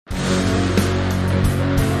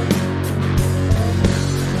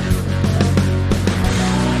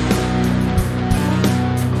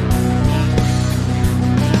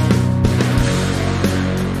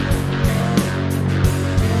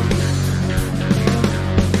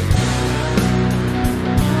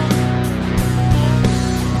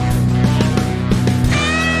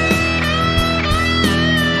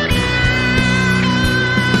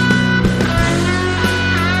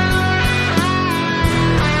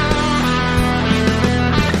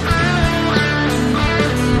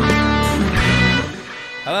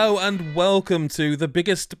and welcome to the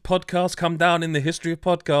biggest podcast come down in the history of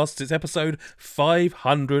podcasts. It's episode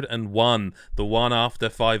 501, the one after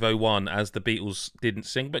 501, as the Beatles didn't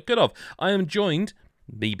sing, but good of. I am joined,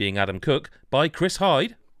 me being Adam Cook, by Chris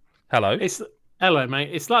Hyde. Hello. Hello,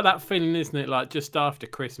 mate. It's like that feeling, isn't it? Like just after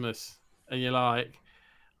Christmas, and you're like,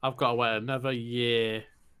 I've got to wait another year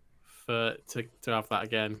to have that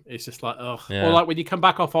again. It's just like, ugh. Yeah. Or like when you come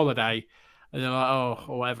back off holiday, and you're like, oh,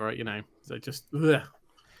 or whatever, you know. So just, ugh.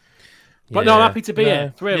 But no, I'm happy to be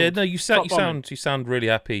here. Thrilled. Yeah, no, you sound really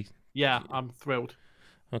happy. Yeah, I'm thrilled.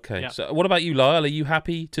 Okay, Yeah. So what about you, Lyle? Are you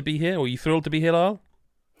happy to be here? Or are you thrilled to be here, Lyle?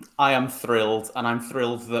 I am thrilled, and I'm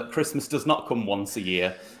thrilled that Christmas does not come once a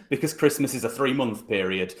year, because Christmas is a 3-month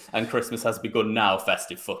period, and Christmas has begun now,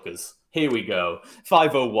 festive fuckers. Here we go.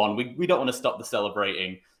 501. We don't want to stop the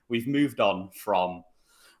celebrating. We've moved on from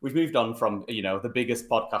the biggest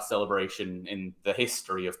podcast celebration in the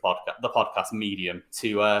history of the podcast medium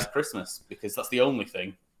to Christmas, because that's the only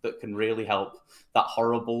thing that can really help that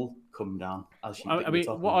horrible come down.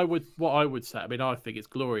 What I would say, I think it's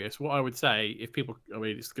glorious. What I would say, if people,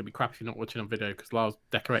 it's going to be crap if you're not watching on video because Lyle's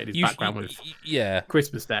decorated his background with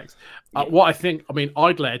Christmas decks. What I think,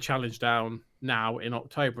 I'd lay a challenge down now in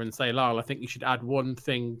October and say, Lyle, I think you should add one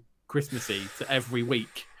thing Christmassy to every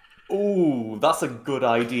week. Ooh, that's a good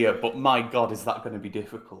idea, but my God, is that going to be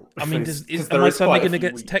difficult? Am I suddenly going to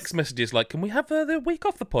get text messages like, can we have the week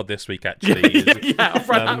off the pod this week, actually? I've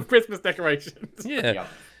run out of Christmas decorations. Yeah.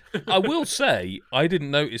 I will say, I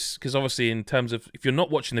didn't notice, because obviously in terms of, if you're not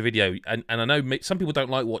watching the video, and I know some people don't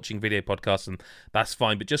like watching video podcasts, and that's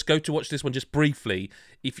fine, but just go to watch this one just briefly,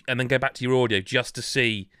 and then go back to your audio just to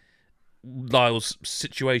see Lyle's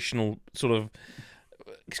situational sort of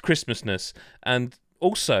Christmasness. And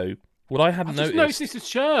also, what I hadn't noticed... I just noticed his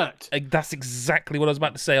shirt. That's exactly what I was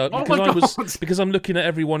about to say. God. Because I'm looking at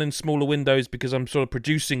everyone in smaller windows because I'm sort of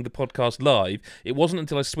producing the podcast live. It wasn't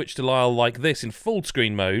until I switched to Lyle like this in full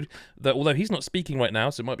screen mode that, although he's not speaking right now,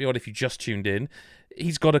 so it might be odd if you just tuned in,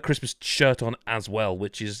 he's got a Christmas shirt on as well,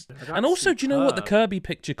 which is... And also, do you know what? The Kirby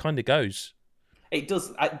picture kind of goes. It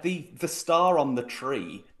does. The star on the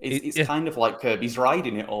tree is kind of like Kirby's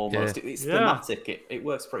riding it almost. Yeah. It's thematic. It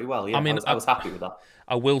works pretty well. Yeah, I was happy with that.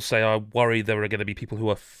 I will say I worry there are going to be people who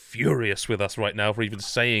are furious with us right now for even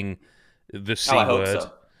saying the C I word.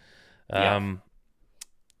 hope so.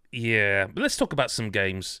 Yeah, but let's talk about some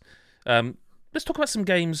games. Let's talk about some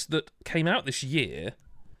games that came out this year,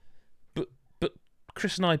 but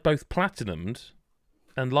Chris and I both platinumed.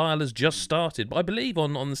 And Lyle has just started, I believe,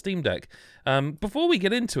 on the Steam Deck. Before we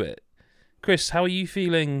get into it, Chris, how are you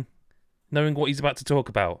feeling knowing what he's about to talk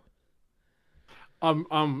about?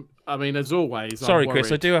 As always, sorry,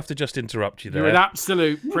 Chris, I do have to just interrupt you there. You're an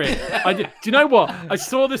absolute prick. Do you know what? I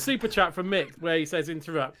saw the super chat from Mick where he says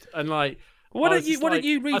interrupt, and like, why don't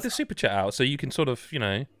you read the super chat out so you can sort of, you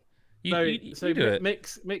do it.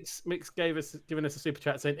 Mick's given us a super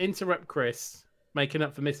chat saying interrupt Chris, making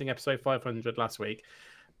up for missing episode 500 last week.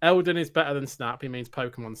 Elden is better than Snap. He means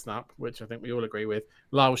Pokemon Snap, which I think we all agree with.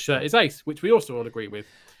 Lyle's shirt is Ace, which we also all agree with.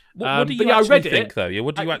 What do you actually think, though?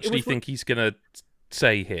 What do you actually think he's going to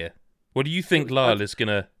say here? What do you think Lyle is going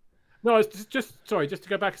to... No, it's just to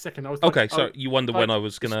go back a second. You wonder when I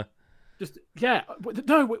was going to...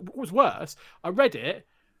 No, it was worse. I read it,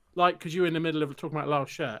 because you were in the middle of talking about Lyle's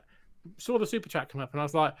shirt. Saw the super chat come up, and I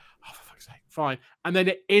was like, "Oh, for fuck's sake, fine!" And then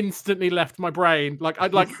it instantly left my brain.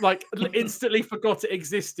 I'd instantly forgot it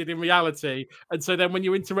existed in reality. And so then, when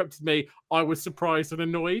you interrupted me, I was surprised and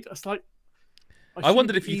annoyed. I was like, I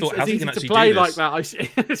wondered if you thought how he can actually play do this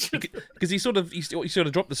like that. Because he sort of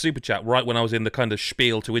dropped the super chat right when I was in the kind of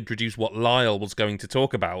spiel to introduce what Lyle was going to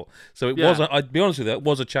talk about. So it was. I'd be honest with you, it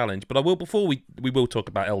was a challenge. But I will before we will talk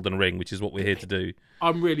about Elden Ring, which is what we're here to do.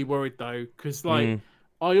 I'm really worried though, because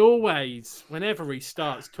I always, whenever he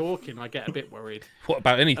starts talking, I get a bit worried. What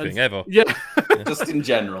about anything ever? Yeah, just in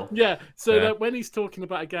general. Yeah. So that when he's talking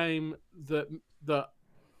about a game that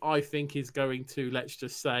I think is going to, let's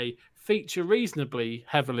just say, feature reasonably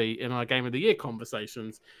heavily in our Game of the Year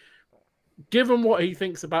conversations, given what he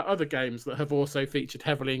thinks about other games that have also featured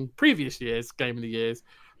heavily in previous years' Game of the Years,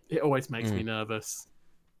 it always makes me nervous.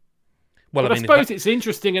 Well, I suppose it's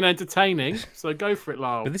interesting and entertaining, so go for it,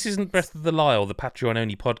 Lyle. But this isn't Breath of the Lyle, the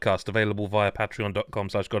Patreon-only podcast available via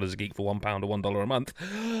patreon.com/GodIsAGeek for £1 or $1 a month.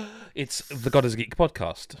 It's the God is a Geek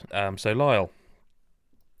podcast. So, Lyle.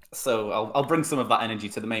 So, I'll bring some of that energy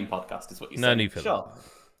to the main podcast, is what you're saying. No need for Sure.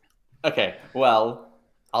 Okay, well,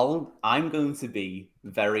 I'm going to be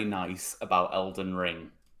very nice about Elden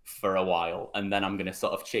Ring for a while, and then I'm going to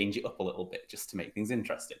sort of change it up a little bit just to make things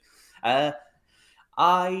interesting.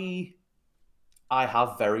 I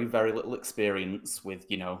have very, very little experience with,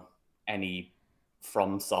 any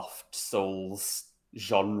FromSoft Souls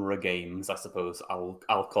genre games, I suppose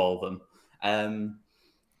I'll call them.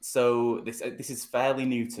 So this is fairly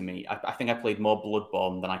new to me. I think I played more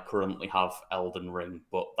Bloodborne than I currently have Elden Ring,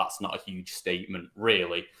 but that's not a huge statement,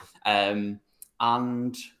 really. And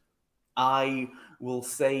I will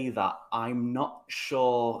say that I'm not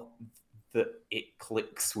sure that it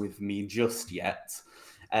clicks with me just yet.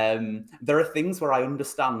 There are things where I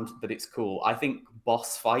understand that it's cool. I think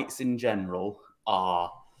boss fights in general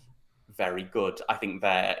are very good. I think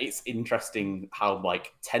it's interesting how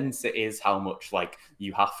like tense it is, how much like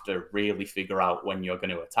you have to really figure out when you're going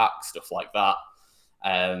to attack, stuff like that.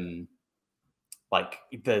 Like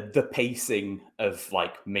the pacing of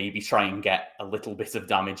like maybe try and get a little bit of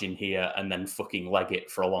damage in here and then fucking leg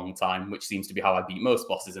it for a long time, which seems to be how I beat most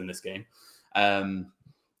bosses in this game.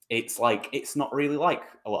 It's like it's not really like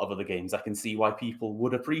a lot of other games. I can see why people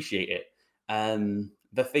would appreciate it.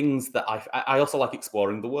 The things that I also like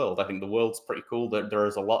exploring the world. I think the world's pretty cool. There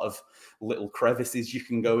is a lot of little crevices you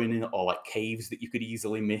can go in, or like caves that you could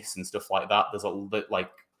easily miss and stuff like that. There's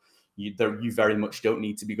you very much don't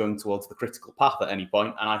need to be going towards the critical path at any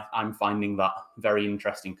point, and I'm finding that very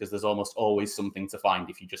interesting because there's almost always something to find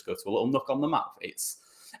if you just go to a little nook on the map. It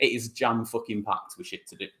is jam fucking packed with shit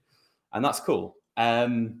to do, and that's cool.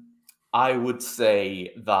 I would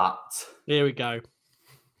say that here we go.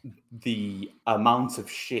 The amount of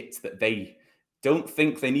shit that they don't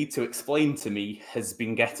think they need to explain to me has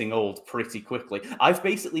been getting old pretty quickly. I've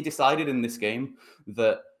basically decided in this game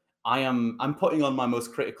that I'm putting on my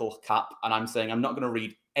most critical cap, and I'm saying I'm not going to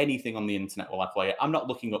read anything on the internet while I play it. I'm not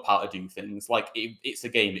looking up how to do things. Like it's a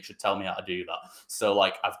game; it should tell me how to do that. So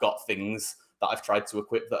like I've got things that I've tried to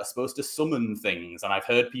equip that are supposed to summon things, and I've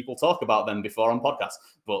heard people talk about them before on podcasts.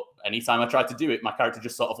 But anytime I try to do it, my character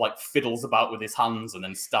just sort of like fiddles about with his hands and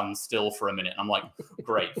then stands still for a minute. And I'm like,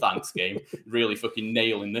 great, thanks, game. Really fucking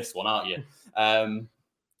nailing this one, aren't you?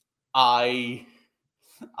 I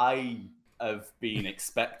have been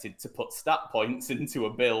expected to put stat points into a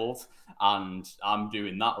build, and I'm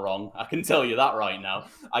doing that wrong. I can tell you that right now.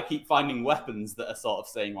 I keep finding weapons that are sort of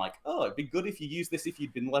saying like, oh, it'd be good if you use this if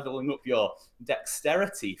you'd been leveling up your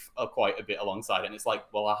dexterity quite a bit alongside it. And it's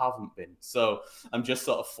like, well, I haven't been. So I'm just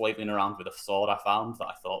sort of flailing around with a sword I found that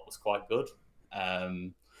I thought was quite good.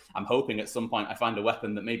 I'm hoping at some point I find a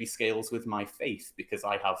weapon that maybe scales with my faith, because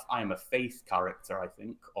I am a faith character, I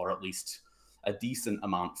think, or at least a decent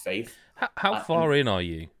amount faith. How far in are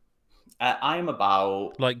you? I'm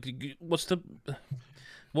about like what's the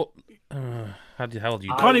what? How do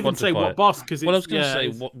you? I can't even say what boss because. Well, I was going to say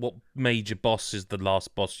what major boss is the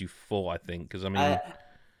last boss you fought? I think because I mean,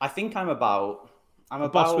 I think I'm about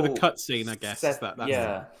boss with a cutscene. I guess that's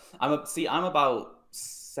yeah. I'm about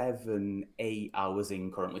 7-8 hours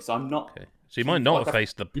in currently, so I'm not. Okay. So you might not have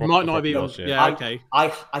faced the. You might not be boss, yeah. Okay. I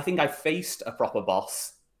think I faced a proper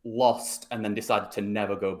boss, lost, and then decided to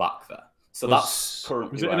never go back there. So that's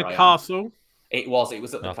currently. Was it in a castle? It was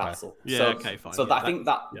at the castle. Yeah, so, okay, fine. So I think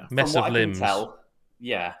that mess of limbs.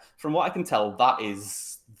 From what I can tell, that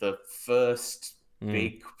is the first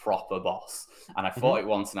big proper boss. And I fought it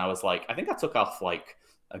once, and I was like, I think I took off like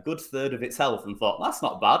a good third of its health, and thought that's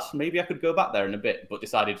not bad. Maybe I could go back there in a bit, but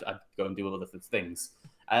decided I'd go and do other things.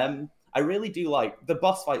 I really do like the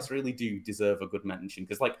boss fights. Really do deserve a good mention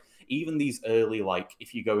because, like, even these early, like,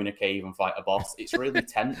 if you go in a cave and fight a boss, it's really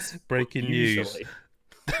tense. Breaking news: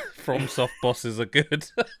 FromSoft bosses are good.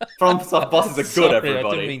 FromSoft bosses are good. Everybody.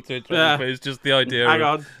 I didn't mean to interrupt, but it's just the idea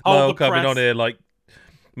of Niall coming on here like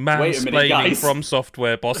mansplaining From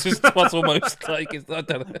Software bosses. It's almost like I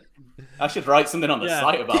don't know. I should write something on the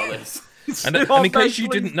site about this. And in case you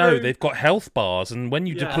didn't know, they've got health bars, and when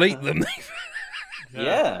you deplete them,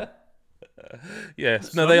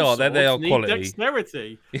 yes, no, they are. They are quality.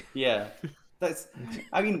 Dexterity. Yeah,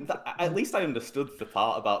 at least I understood the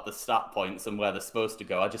part about the stat points and where they're supposed to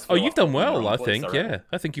go. I just you've done well. I think,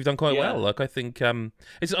 I think you've done quite well. Like, I think I've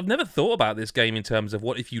never thought about this game in terms of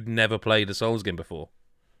what if you'd never played a Souls game before.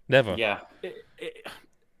 Never. Yeah.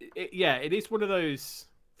 It is one of those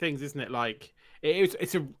things, isn't it? Like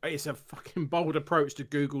it's a fucking bold approach to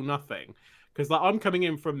Google nothing. Because like I'm coming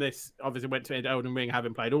in from this, obviously went to Elden Ring,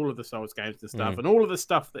 having played all of the Souls games and stuff, and all of the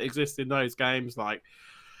stuff that exists in those games, like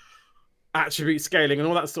attribute scaling and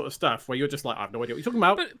all that sort of stuff, where you're just like, I have no idea what you're talking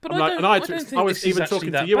about. But I was even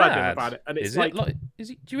talking to you, Adam, about it, and it's like,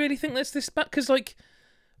 do you really think that's this bad? Because like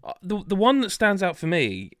the one that stands out for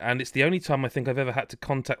me, and it's the only time I think I've ever had to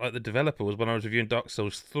contact like the developer, was when I was reviewing Dark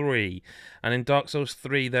Souls 3, and in Dark Souls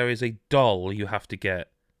 3 there is a doll you have to get.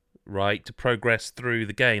 Right, to progress through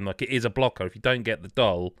the game. Like, it is a blocker. If you don't get the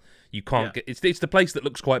doll, you can't get. It's the place that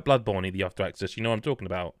looks quite Bloodborne-y that you have to access. You know what I'm talking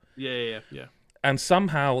about? Yeah. And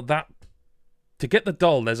somehow to get the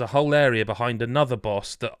doll, there's a whole area behind another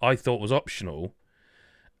boss that I thought was optional.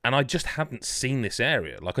 And I just hadn't seen this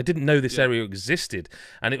area. Like, I didn't know this area existed.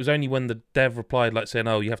 And it was only when the dev replied, like, saying,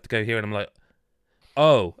 oh, you have to go here. And I'm like,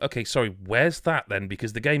 oh, okay, sorry, where's that then?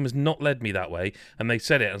 Because the game has not led me that way. And they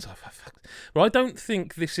said it. And I was like, fuck. Well, I don't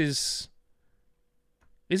think this is...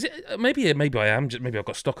 Is it? Maybe I am. Maybe I've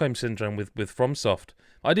got Stockholm Syndrome with FromSoft.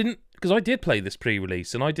 I didn't... Because I did play this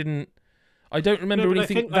pre-release. And I don't remember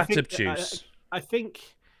anything that obtuse. I think...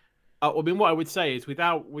 I mean, what I would say is,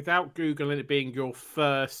 without Google and it being your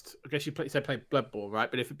first, I guess you play Bloodborne, right?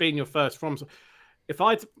 But if it being your first if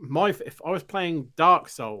I was playing Dark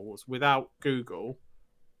Souls without Google,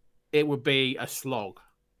 it would be a slog.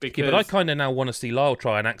 Because... Yeah, but I kind of now want to see Lyle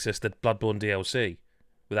try and access the Bloodborne DLC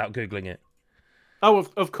without Googling it. Oh,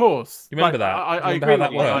 of course. You remember that? I remember agree how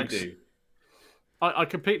that with works? you. I do. I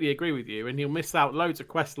completely agree with you, and you'll miss out loads of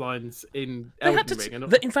quest lines in Elden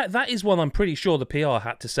Ring. In fact, that is one I'm pretty sure the PR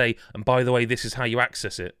had to say, and by the way, this is how you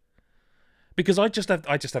access it. Because I just have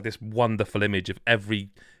this wonderful image of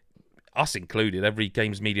us included, every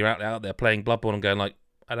games media outlet out there playing Bloodborne and going like,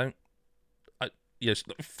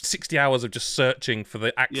 60 hours of just searching for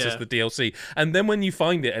the access to the DLC, and then when you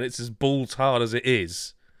find it and it's as balls hard as it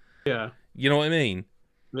is, you know what I mean?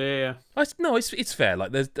 Yeah. It's fair.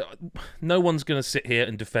 Like, there's no one's going to sit here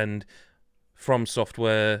and defend From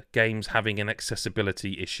Software games having an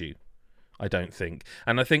accessibility issue. I don't think.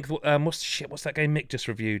 And I think what's that game Mick just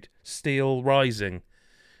reviewed? Steel Rising.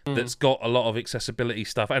 That's got a lot of accessibility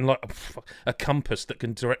stuff and like a compass that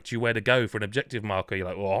can direct you where to go for an objective marker. You're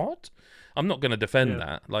like, what? I'm not going to defend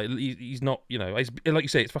that. Like, he's not. Like you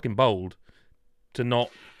say, it's fucking bold to not.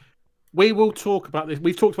 We will talk about this.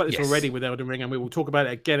 We've talked about this already with Elden Ring, and we will talk about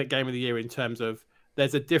it again at Game of the Year in terms of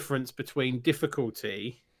there's a difference between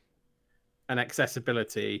difficulty and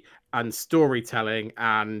accessibility and storytelling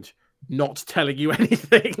and not telling you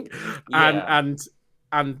anything.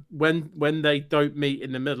 And when they don't meet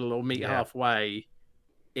in the middle or meet halfway,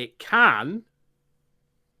 it can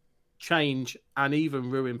change and even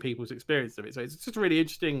ruin people's experience of it. So it's just a really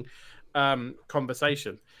interesting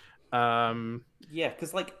conversation.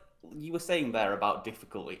 Because like you were saying there about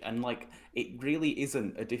difficulty, and like it really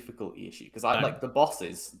isn't a difficulty issue because I like the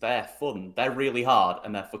bosses. They're fun. They're really hard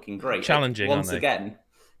and they're fucking great. Challenging, once aren't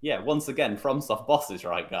they? Once again, FromSoft bosses,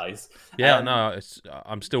 right, guys? Yeah, no,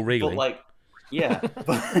 I'm still reeling. But like,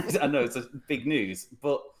 but I know it's a big news,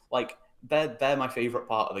 but like they're my favorite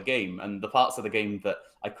part of the game, and the parts of the game that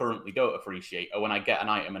I currently don't appreciate are when I get an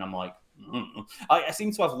item and I'm like, I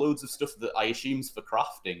seem to have loads of stuff that I assume's for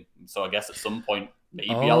crafting. So I guess at some point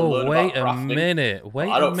maybe I'll learn about crafting. Wait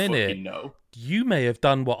I don't a minute. fucking know. You may have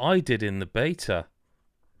done what I did in the beta.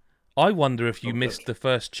 I wonder if you missed the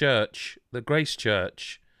first church, the Grace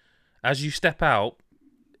Church. As you step out,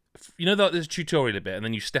 you know that there's a tutorial a bit, and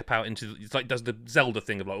then you step out into it's like does the Zelda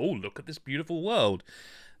thing of like, oh, look at this beautiful world.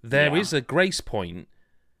 There is a grace point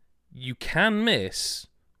you can miss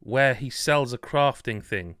where he sells a crafting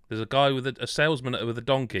thing. There's a guy with a salesman with a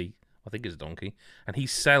donkey. I think it's a donkey, and he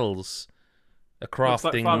sells a crafting.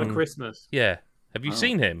 Looks like Father Christmas. Yeah. Have you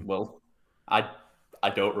seen him? Well, I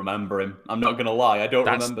don't remember him. I'm not gonna lie. I don't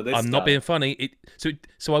remember this. I'm not being funny.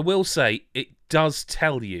 So I will say it does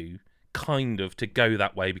tell you kind of to go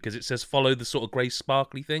that way because it says follow the sort of grey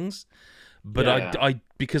sparkly things. But I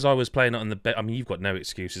because I was playing it on the beta. I mean, you've got no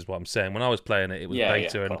excuses. What I'm saying, when I was playing it, it was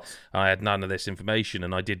beta, and I had none of this information,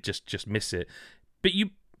 and I did just miss it. But you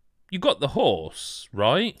got the horse,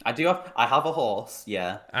 right? I do. I have a horse.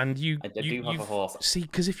 Yeah, and I do have a horse. See,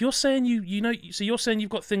 because if you're saying so you're saying you've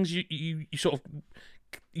got things you sort of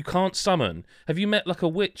you can't summon. Have you met like a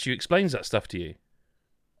witch who explains that stuff to you?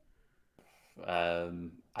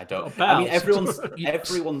 I don't. I mean,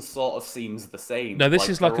 everyone sort of seems the same. No, this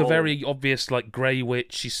is like a very obvious like grey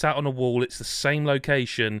witch. She's sat on a wall. It's the same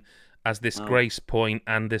location as this grace point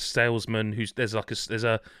and this salesman. There's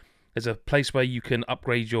a place where you can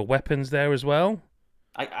upgrade your weapons there as well.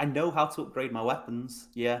 I know how to upgrade my weapons.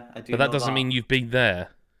 Yeah, I do. But that doesn't mean you've been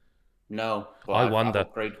there. No, but I wonder.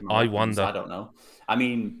 I don't know. I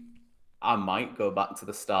mean, I might go back to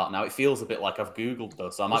the start now. It feels a bit like I've Googled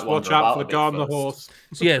though, so I might watch out for the guy on the horse.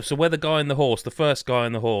 So where the guy on the horse, the first guy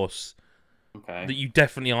on the horse, that you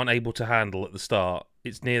definitely aren't able to handle at the start.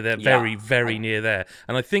 It's near there, very, very near there.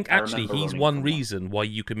 And I think actually he's one reason why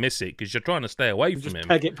you can miss it because you're trying to stay away from him.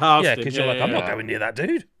 Peg it past him. Because you're like, I'm not going near that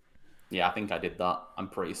dude. Yeah, I think I did that. I'm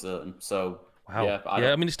pretty certain. So wow. Yeah,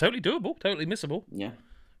 I mean it's totally doable, totally missable. Yeah,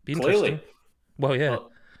 be interesting. Clearly. Well, yeah. But,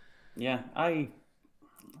 yeah,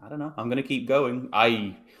 I don't know. I'm going to keep going.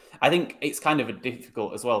 I think it's kind of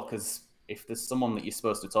difficult as well because if there's someone that you're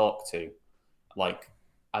supposed to talk to, like,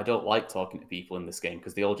 I don't like talking to people in this game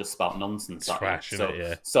because they all just spout nonsense at Trash, you. innit?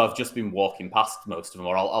 Yeah. So I've just been walking past most of them,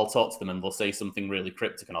 or I'll talk to them and they'll say something really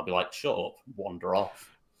cryptic, and I'll be like, "Shut up, wander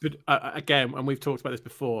off." But again, and we've talked about this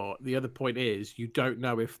before, the other point is you don't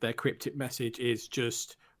know if their cryptic message is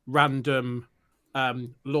just random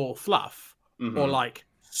lore fluff or like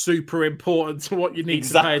super important to what you need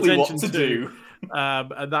to pay attention to do.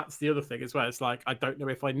 And that's the other thing as well. It's like, I don't know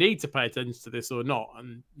if I need to pay attention to this or not.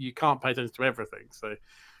 And you can't pay attention to everything. So,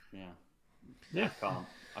 yeah. I can't.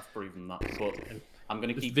 I've proven that. But I'm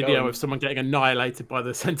going to keep video going. of someone getting annihilated by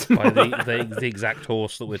the Sentinel. By the exact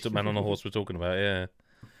horse that man on the horse we're talking about, yeah.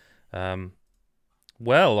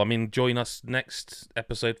 Well, I mean, join us next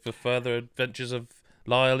episode for further adventures of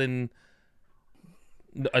Lyle in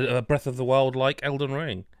a Breath of the Wild like Elden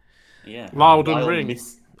Ring. Yeah, Lyle Ring.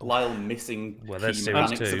 Lyle missing Well, key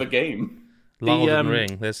mechanics of a game. Lyle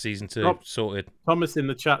Ring. There's season 2 sorted. Thomas in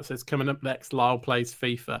the chat says coming up next, Lyle plays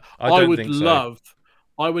FIFA. I would love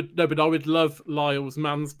Lyle's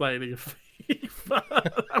mansplaining of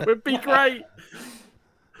FIFA. That would be great.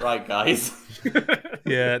 Right, guys.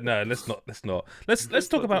 Yeah, no, let's not. Let's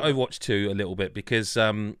talk about Overwatch 2 a little bit because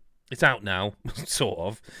it's out now, sort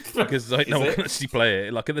of. Because no one can actually play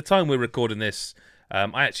it. Like at the time we're recording this,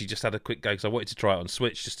 I actually just had a quick go because I wanted to try it on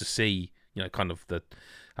Switch just to see, kind of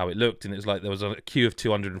how it looked, and it was like there was a queue of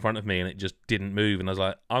 200 in front of me, and it just didn't move. And I was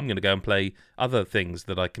like, I'm going to go and play other things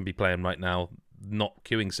that I can be playing right now, not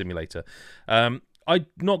queuing simulator. I'm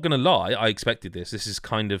not going to lie, I expected this. This is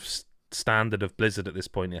kind of standard of Blizzard at this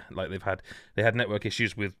point. Like they had network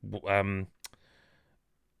issues with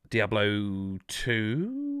Diablo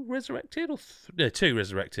 2 Resurrected or 2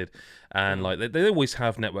 Resurrected, and like they always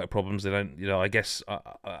have network problems. They don't, I guess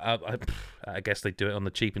I guess they do it on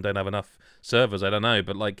the cheap and don't have enough servers. I don't know,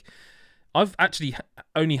 but like I've actually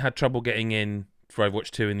only had trouble getting in for Overwatch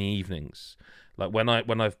 2 in the evenings. Like when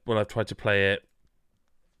I've tried to play it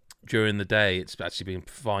during the day, it's actually been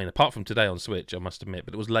fine. Apart from today on Switch, I must admit,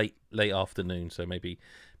 but it was late afternoon, so maybe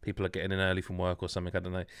people are getting in early from work or something. I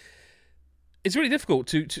don't know. It's really difficult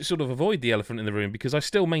to sort of avoid the elephant in the room because I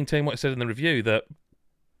still maintain what I said in the review that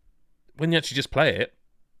when you actually just play it,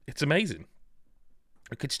 it's amazing.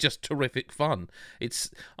 Like it's just terrific fun.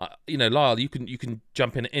 It's Lyle, you can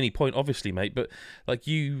jump in at any point, obviously, mate. But like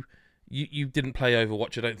you didn't play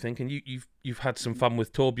Overwatch, I don't think, and you've had some fun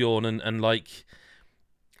with Torbjorn and like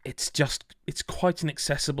it's quite an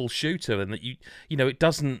accessible shooter, and that it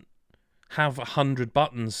doesn't have 100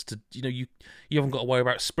 buttons to you haven't got to worry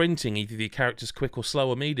about sprinting. Either your character's quick or slow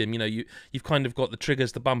or medium. You've kind of got the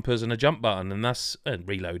triggers, the bumpers, and a jump button, and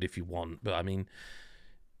reload if you want. But I mean,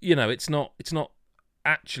 it's not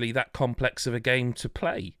actually that complex of a game to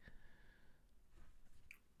play.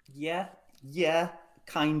 Yeah,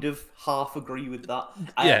 kind of half agree with that.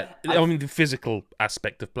 I mean the physical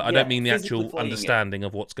aspect of play. I don't mean the actual understanding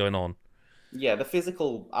of what's going on. Yeah, the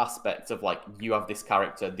physical aspect of like you have this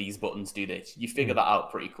character, these buttons do this. You figure that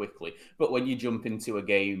out pretty quickly. But when you jump into a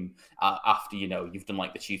game after you've done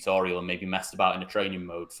like the tutorial and maybe messed about in a training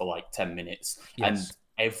mode for like 10 minutes, and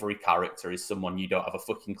every character is someone you don't have a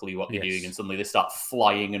fucking clue what they're doing, and suddenly they start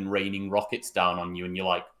flying and raining rockets down on you, and you're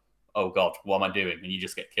like, oh god, what am I doing? And you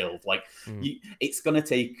just get killed. Like it's gonna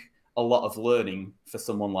take a lot of learning for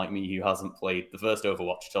someone like me who hasn't played the first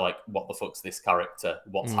Overwatch to like, what the fuck's this character?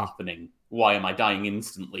 What's happening? Why am I dying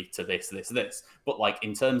instantly to this? But like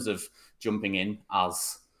in terms of jumping in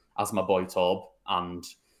as my boy Torb and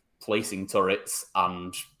placing turrets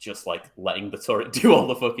and just like letting the turret do all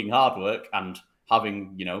the fucking hard work and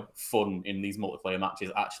having, fun in these multiplayer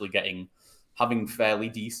matches, actually having fairly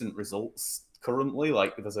decent results currently.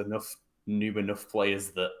 Like there's enough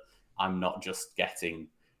players that I'm not just getting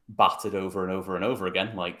battered over and over and over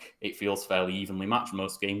again. Like it feels fairly evenly matched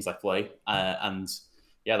most games I play, and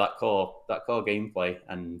that core gameplay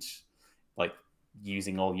and like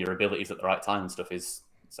using all your abilities at the right time and stuff it's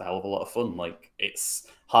a hell of a lot of fun. Like it's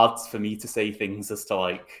hard for me to say things as to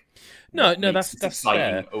like no that's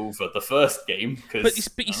exciting fair. Over the first game, but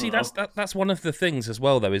you see that's one of the things as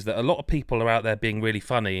well though, is that a lot of people are out there being really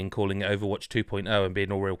funny and calling it Overwatch 2.0 and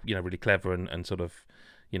being all real really clever and sort of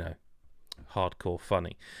hardcore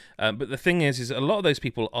funny, but the thing is a lot of those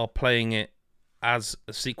people are playing it as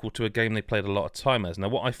a sequel to a game they played a lot of time as. Now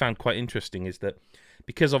what I found quite interesting is that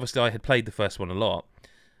because obviously I had played the first one a lot,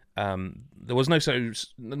 There was no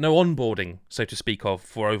onboarding, so to speak, of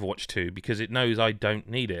for Overwatch 2 because it knows I don't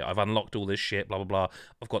need it. I've unlocked all this shit, blah blah blah.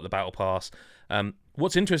 I've got the battle pass.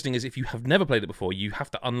 What's interesting is if you have never played it before, you have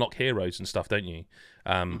to unlock heroes and stuff, don't you?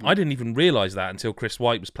 I didn't even realise that until Chris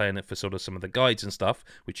White was playing it for sort of some of the guides and stuff,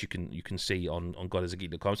 which you can see on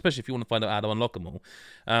GodIsAGeek.com, especially if you want to find out how to unlock them all.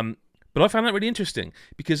 But I found that really interesting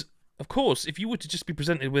because, of course, if you were to just be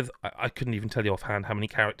presented with, I couldn't even tell you offhand how many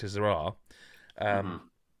characters there are.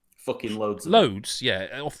 Fucking loads. Loads,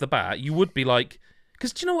 yeah, off the bat, you would be like,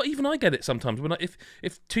 because do you know what? Even I get it sometimes when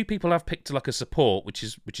if two people have picked like a support, which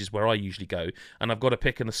is where I usually go, and I've got to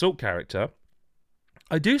pick an assault character,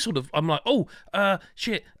 I do sort of. I'm like,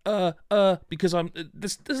 shit, because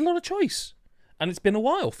there's a lot of choice, and it's been a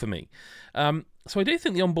while for me. So I do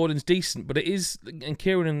think the onboarding's decent, but it is. And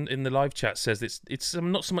Kieran in the live chat says it's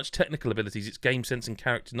not so much technical abilities, it's game sense and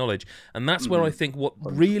character knowledge, and that's where I think what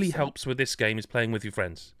 100%. Really helps with this game is playing with your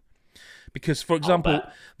friends. Because, for example,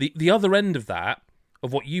 the other end of that,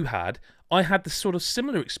 of what you had, I had this sort of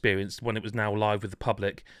similar experience when it was now live with the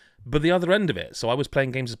public, but the other end of it. So I was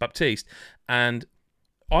playing games as Baptiste, and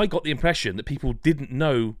I got the impression that people didn't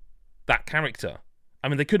know that character. I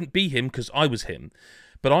mean, they couldn't be him because I was him,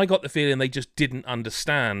 but I got the feeling they just didn't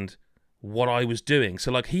understand what I was doing. So,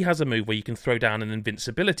 like, he has a move where you can throw down an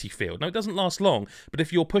invincibility field. Now, it doesn't last long, but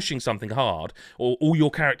if you're pushing something hard, or all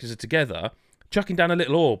your characters are together, chucking down a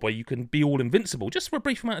little orb where you can be all invincible just for a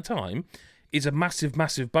brief amount of time is a massive,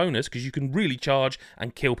 massive bonus because you can really charge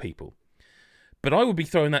and kill people. But I would be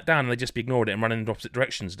throwing that down and they'd just be ignoring it and running in opposite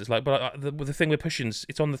directions. It's like, but the thing we're pushing,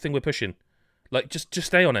 it's on the thing we're pushing. Like, just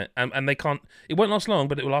stay on it. And they can't, it won't last long,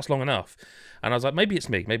 but it will last long enough. And I was like, maybe it's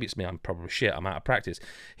me. I'm probably shit. I'm out of practice.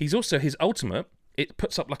 He's also, his ultimate, it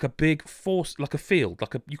puts up like a big force, like a field,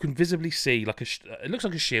 you can visibly see, it looks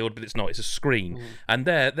like a shield, but it's not. It's a screen, and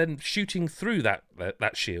then shooting through that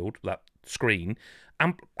shield, that screen,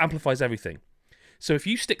 amplifies everything. So if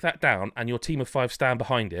you stick that down and your team of 5 stand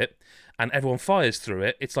behind it, and everyone fires through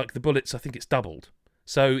it, it's like the bullets. I think it's doubled.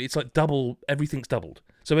 So it's like double. Everything's doubled.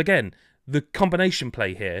 So again, the combination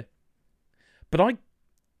play here, but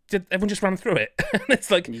everyone just ran through it.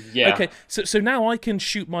 It's like, okay, so now I can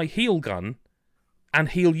shoot my heal gun and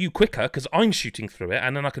heal you quicker because I'm shooting through it,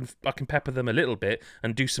 and then I can pepper them a little bit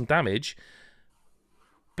and do some damage.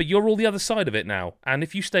 But you're all the other side of it now, and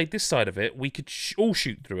if you stayed this side of it, we could all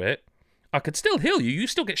shoot through it. I could still heal you. You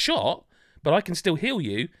still get shot, but I can still heal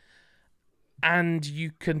you, and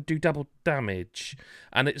you can do double damage.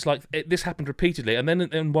 And it's like this happened repeatedly. And then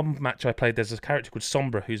in one match I played, there's a character called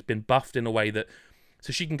Sombra who's been buffed in a way that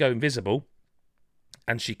so she can go invisible.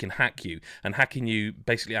 And she can hack you, and hacking you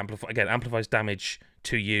basically amplifies damage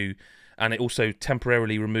to you, and it also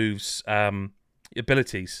temporarily removes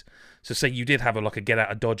abilities. So say you did have a get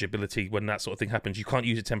out of dodge ability when that sort of thing happens, you can't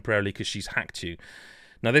use it temporarily because she's hacked you.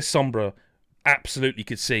 Now this Sombra absolutely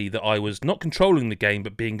could see that I was not controlling the game,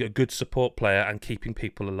 but being a good support player and keeping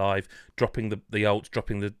people alive, dropping the ult,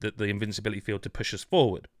 dropping the invincibility field to push us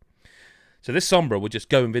forward. So this Sombra would just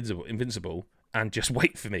go invincible and just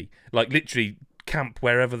wait for me, like literally camp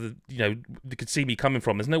wherever they could see me coming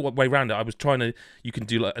from. There's no way around it. I was trying to. You can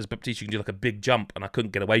do as Baptiste, you can do a big jump, and I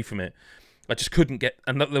couldn't get away from it. I just couldn't get.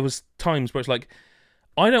 And there was times where it's like,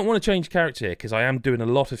 I don't want to change character here because I am doing a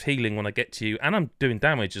lot of healing when I get to you, and I'm doing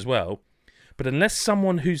damage as well. But unless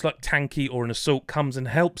someone who's like tanky or an assault comes and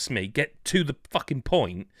helps me get to the fucking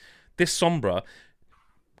point, this Sombra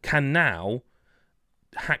can now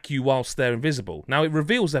hack you whilst they're invisible. Now it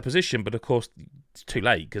reveals their position, but of course it's too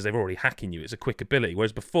late because they're already hacking you. It's a quick ability,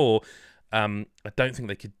 whereas before I don't think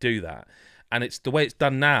they could do that. And it's the way it's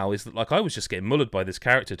done now is that I was just getting mullered by this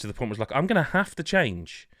character to the point where it's I'm going to have to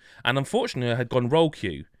change. And unfortunately I had gone role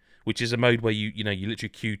queue, which is a mode where you literally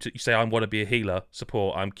queue to, you say I want to be a healer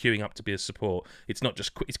support, I'm queuing up to be a support. It's not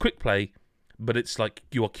just it's quick play, but it's like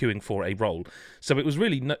you are queuing for a role. So it was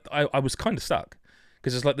really I was kind of stuck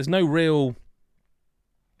because it's there's no real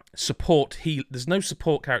there's no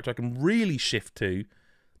support character I can really shift to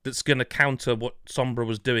that's going to counter what Sombra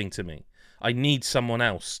was doing to me. I need someone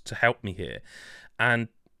else to help me here. And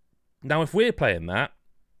now if we're playing that,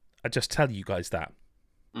 I just tell you guys that.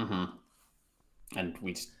 Mm-hmm. And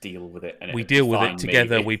we just deal with it. And we deal with it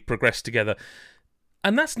together, maybe. We progress together.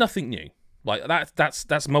 And that's nothing new.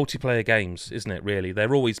 That's multiplayer games, isn't it, really?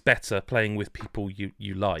 They're always better playing with people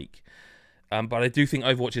you like. But I do think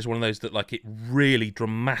Overwatch is one of those that it really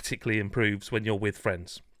dramatically improves when you're with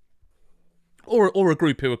friends. Or a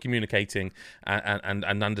group who are communicating and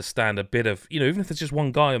understand a bit of, even if there's just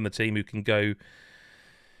one guy on the team who can go,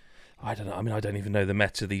 I don't know. I mean, I don't even know the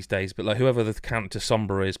meta these days, but like whoever the counter to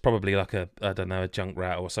Sombra is, probably like a, I don't know, a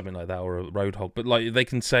Junkrat or something like that, or a Roadhog. But like they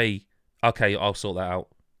can say, okay, I'll sort that out.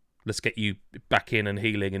 Let's get you back in and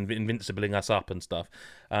healing and invincibling us up and stuff.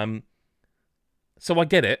 So I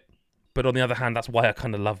get it, but on the other hand, that's why I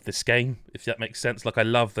kind of love this game, if that makes sense. Like I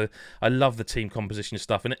love the team composition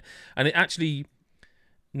stuff, and it actually,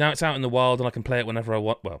 now it's out in the wild and I can play it whenever I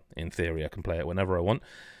want. Well, in theory, I can play it whenever I want.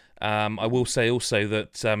 I will say also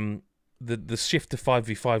that the shift to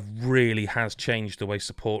 5v5 really has changed the way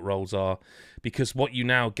support roles are, because what you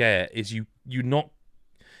now get is you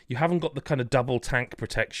haven't got the kind of double tank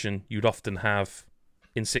protection you'd often have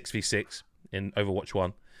in 6v6 in Overwatch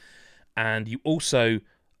 1. And you also,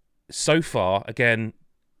 so far, again,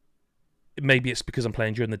 maybe it's because I'm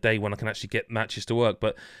playing during the day when I can actually get matches to work,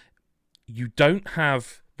 but you don't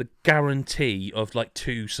have the guarantee of like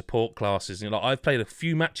 2 support classes. Like I've played a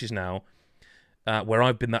few matches now where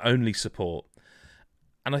I've been the only support,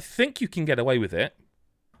 and I think you can get away with it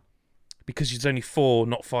because there's only 4,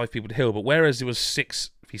 not 5 people to heal. But whereas it was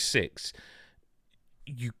 6v6,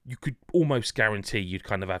 you could almost guarantee you'd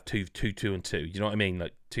kind of have 2 and 2. You know what I mean?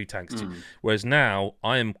 Like 2 tanks. 2. Whereas now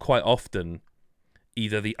I am quite often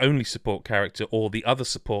either the only support character or the other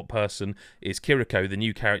support person is Kiriko, the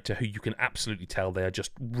new character, who you can absolutely tell they are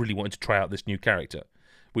just really wanting to try out this new character,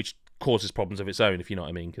 which causes problems of its own, if you know what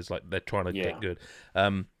I mean, because like they're trying to get good.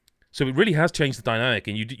 So it really has changed the dynamic,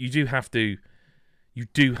 and you do have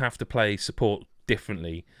to play support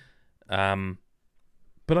differently.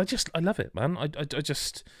 But I love it, man. I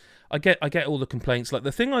get all the complaints. Like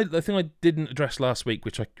the thing I didn't address last week,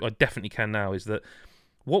 which I definitely can now, is that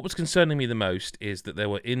what was concerning me the most is that there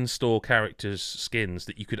were in-store characters skins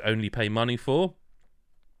that you could only pay money for.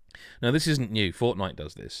 Now this isn't new. Fortnite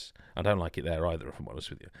does this. I don't like it there either, if I'm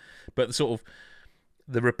honest with you. But the sort of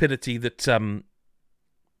the rapidity that that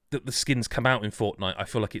the skins come out in Fortnite, I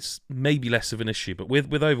feel like it's maybe less of an issue. But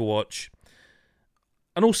with Overwatch,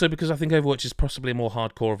 and also because I think Overwatch is possibly a more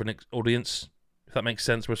hardcore of an audience, if that makes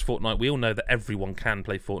sense. Whereas Fortnite, we all know that everyone can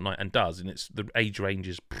play Fortnite and does, and it's the age range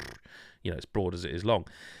is, it's broad as it is long.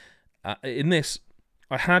 In this,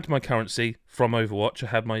 I had my currency from Overwatch. I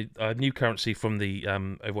had my new currency from the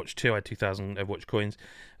Overwatch 2. I had 2,000 Overwatch coins.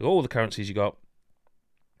 I got all the currencies you got,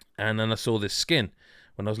 and then I saw this skin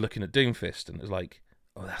when I was looking at Doomfist, and it was like,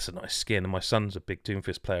 oh, that's a nice skin. And my son's a big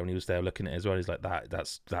Doomfist player, and he was there looking at it as well. He's like,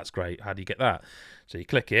 that's great. How do you get that? So you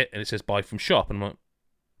click it, and it says buy from shop, and I'm like,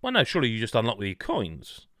 well, no, surely you just unlock with your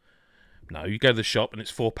coins. No, you go to the shop, and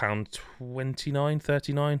it's £4.29,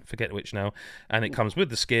 39, forget which now, and it comes with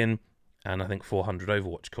the skin, and I think 400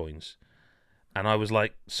 Overwatch coins. And I was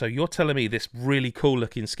like, so you're telling me this really cool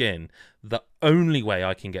looking skin, the only way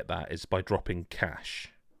I can get that is by dropping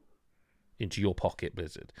cash into your pocket,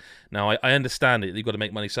 Blizzard. Now, I understand it, you've got to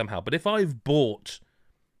make money somehow, but if I've bought,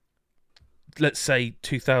 let's say,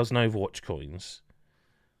 2,000 Overwatch coins,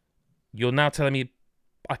 you're now telling me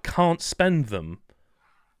I can't spend them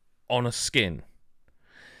on a skin.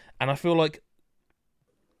 And I feel like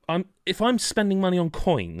if I'm spending money on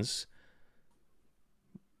coins,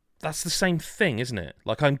 that's the same thing, isn't it?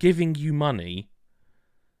 Like I'm giving you money,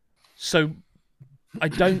 so I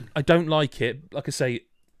don't like it. Like I say,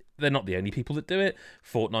 they're not the only people that do it.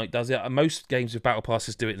 Fortnite does it. Most games with battle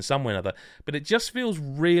passes do it in some way or another. But it just feels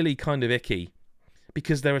really kind of icky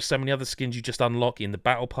because there are so many other skins you just unlock in the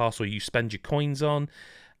battle pass or you spend your coins on.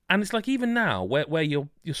 And it's like even now where you're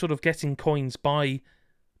sort of getting coins by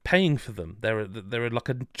paying for them. They're like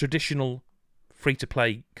a traditional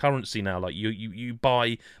free-to-play currency now. Like you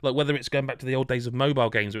buy, like whether it's going back to the old days of mobile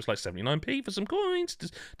games where it's like 79p for some coins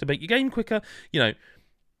to make your game quicker.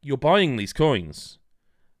 You're buying these coins,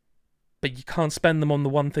 but you can't spend them on the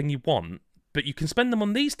one thing you want. But you can spend them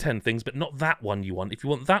on these 10 things, but not that one you want. If you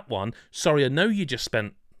want that one, sorry, I know you just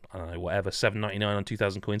spent, I don't know, whatever, $7.99 on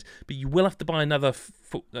 2,000 coins, but you will have to buy spend another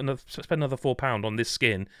 £4 on this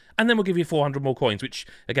skin, and then we'll give you 400 more coins, which,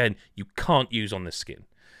 again, you can't use on this skin.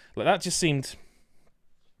 Like, that just seemed,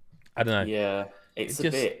 I don't know. Yeah, it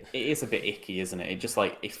is a bit icky, isn't it? It just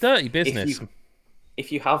like, it's dirty business.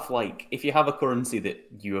 If you have a currency that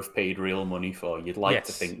you have paid real money for, you'd like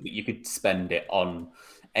to think that you could spend it on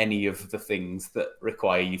any of the things that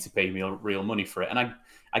require you to pay real money for it. And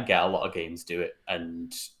I get a lot of games do it,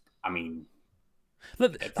 and I mean,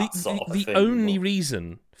 look, the only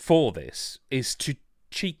reason for this is to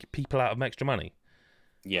cheat people out of extra money.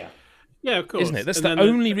 Yeah. Yeah, of course. Isn't it? That's the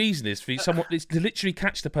only reason is for someone is to literally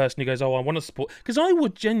catch the person who goes, oh, I want to support. Because I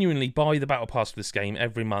would genuinely buy the Battle Pass for this game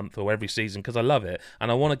every month or every season because I love it,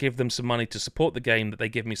 and I want to give them some money to support the game that they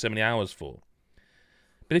give me so many hours for.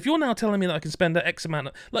 But if you're now telling me that I can spend X amount,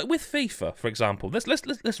 like with FIFA, for example,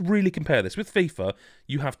 let's really compare this. With FIFA,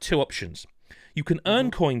 you have two options. You can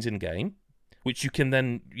earn coins in game, which you can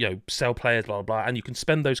then sell players, blah blah, and you can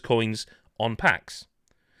spend those coins on packs.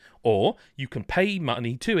 Or you can pay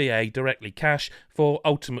money to EA directly, cash, for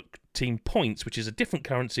Ultimate Team points, which is a different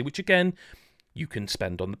currency, which again, you can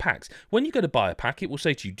spend on the packs. When you go to buy a pack, it will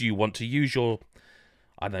say to you, do you want to use your,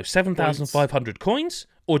 7,500 coins,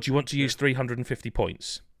 or do you want to use 350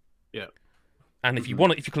 points? Yeah. And if you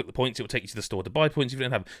want it, if you click the points, it will take you to the store to buy points if you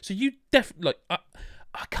don't have them. So you definitely, I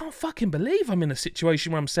can't fucking believe I'm in a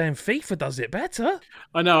situation where I'm saying FIFA does it better.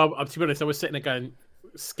 I know, to be honest, I was sitting there going,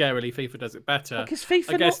 scarily, FIFA does it better. Because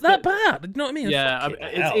FIFA not that bad. You know what I mean? Yeah,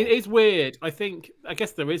 it is weird. I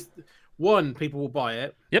guess there is one, people will buy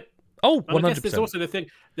it. Yep. Oh, 100%. I guess there's also the thing.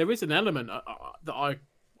 There is an element that I'm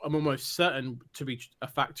almost certain to be a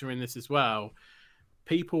factor in this as well.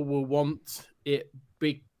 People will want it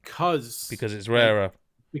because it's rarer.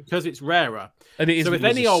 Because it's rarer. And it is. So if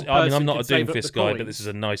any old person, I mean, I'm not a Doomfist guy, coins, but this is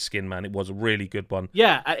a nice skin, man. It was a really good one.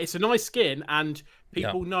 Yeah, it's a nice skin, and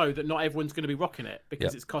people know that not everyone's going to be rocking it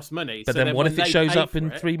because it's cost money. But so then what if it shows up in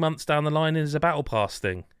 3 months down the line as a battle pass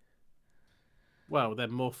thing? Well,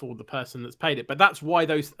 then more for the person that's paid it. But that's why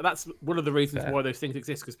that's one of the reasons why those things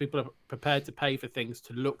exist, because people are prepared to pay for things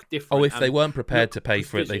to look different. Oh, if they weren't prepared to pay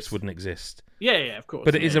for it, they wouldn't exist. Yeah, of course.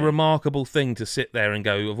 But it is a remarkable thing to sit there and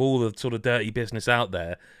go, of all the sort of dirty business out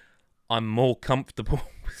there, I'm more comfortable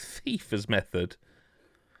with FIFA's method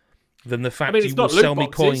than the fact you will sell me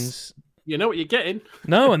coins. You know what you're getting.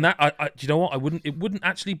 No, and that do you know what? It wouldn't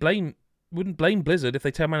actually blame Blizzard if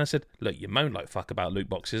they turned around and said, look, you moan like fuck about loot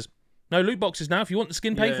boxes. No, loot boxes now. If you want the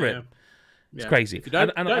skin, pay for it. It's crazy.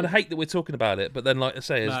 And I hate that we're talking about it, but then, like I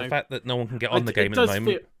say, is the fact that no one can get on the game at the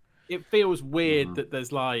moment. It feels weird that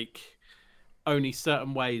there's like only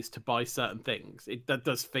certain ways to buy certain things. That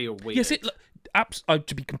does feel weird. Yes,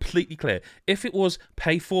 to be completely clear, if it was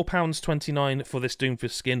pay £4.29 for this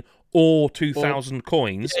Doomfist skin or 2,000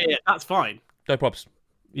 coins, that's fine. No props,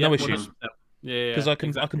 no issues. 100%. Because I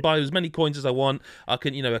can buy as many coins as I want. I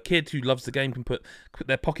can, a kid who loves the game can put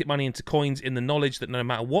their pocket money into coins in the knowledge that no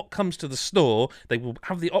matter what comes to the store, they will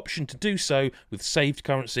have the option to do so with saved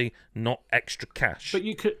currency, not extra cash. But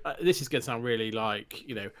you could. This is going to sound really but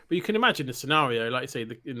you can imagine the scenario, like you say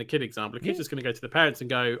in the kid example. The kid's just going to go to the parents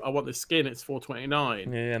and go, "I want this skin. It's $4.29."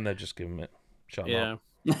 Yeah, and they're just giving it. Shut up.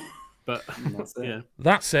 But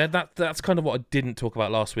That said, that's kind of what I didn't talk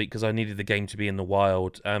about last week because I needed the game to be in the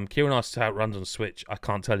wild. Kieran asked how it runs on Switch. I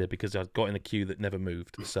can't tell you because I got in a queue that never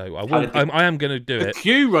moved. So I am going to do it. The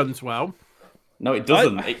queue runs well. No, it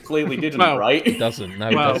doesn't. It clearly didn't, right? It doesn't. No,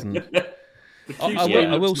 it doesn't.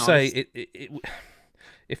 I will say,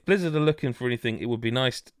 if Blizzard are looking for anything, it would be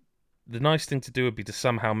nice. The nice thing to do would be to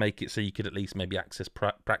somehow make it so you could at least maybe access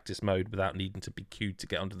practice mode without needing to be queued to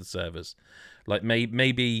get onto the servers. Like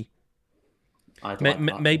maybe have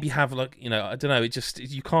I don't know. It just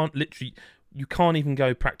you can't even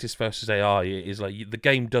go practice versus AI. It is like the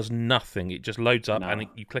game does nothing. It just loads up and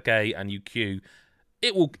you click A and you queue.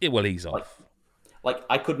 It will ease off. Like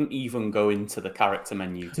I couldn't even go into the character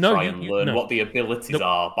menu to try and learn what the abilities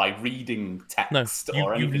are by reading text or anything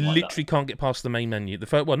like that. You literally can't get past the main menu.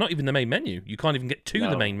 Not even the main menu. You can't even get to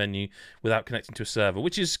the main menu without connecting to a server,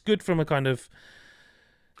 which is good from a kind of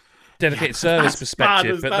dedicated service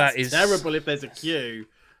perspective. That is terrible if there's a queue.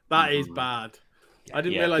 That is bad. I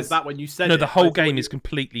didn't realise that when you said the whole game is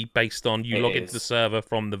completely based on you log into the server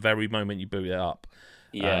from the very moment you boot it up.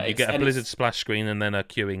 Yeah, you get a Blizzard splash screen and then a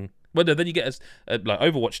queuing. Well, no, then you get like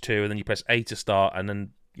Overwatch 2, and then you press A to start, and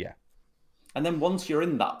then And then once you're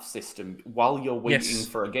in that system, while you're waiting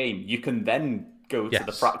for a game, you can then go to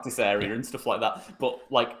the practice area and stuff like that. But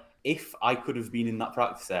like, if I could have been in that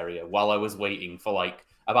practice area while I was waiting for like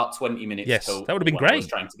about 20 minutes, that would have been great. I was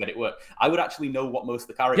trying to get it work. I would actually know what most of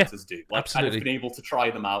the characters do. Like, absolutely. I'd have been able to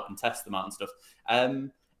try them out and test them out and stuff.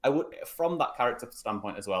 I would, from that character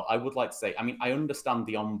standpoint as well, I would like to say, I mean, I understand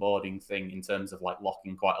the onboarding thing in terms of like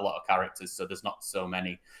locking quite a lot of characters, so there's not so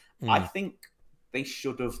many. I think they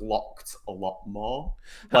should have locked a lot more.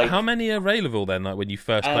 Like, how many are available then? Like when you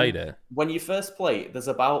first played it? When you first play it, there's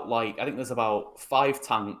about I think there's about 5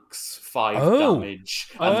 tanks, 5 damage.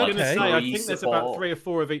 And I was going to say, I think there's about 3 or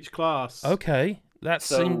 4 of each class. Okay, that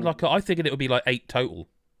seemed like I figured it would be like 8 total.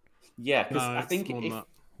 Yeah, because I think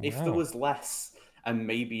if there was less. And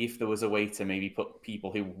maybe if there was a way to maybe put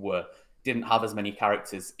people who didn't have as many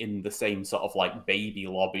characters in the same sort of like baby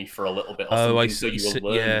lobby for a little bit or something, so you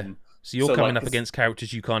will learn. Yeah. So you're coming up against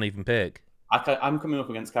characters you can't even pick. I'm coming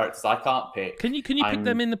up against characters I can't pick. Can you pick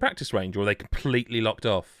them in the practice range, or are they completely locked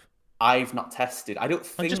off? I've not tested. I don't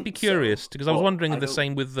think I'd just be curious, because I was wondering the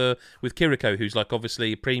same with Kiriko, who's like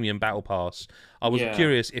obviously a premium battle pass. I was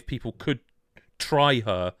curious if people could try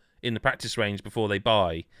her in the practice range before they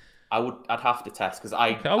buy. I'd have to test, because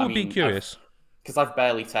I would be curious. Because I've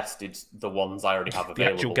barely tested the ones I already have available.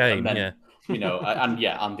 The actual game, and then, you know,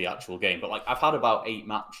 and the actual game. But like, I've had about 8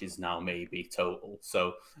 matches now, maybe total.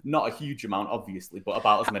 So not a huge amount, obviously, but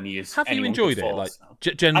about as many as. Have you enjoyed it? Like,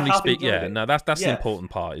 generally speaking, no, that's the important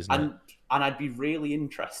part, isn't it? And I'd be really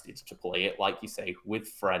interested to play it, like you say, with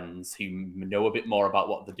friends who know a bit more about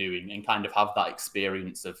what they're doing and kind of have that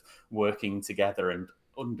experience of working together and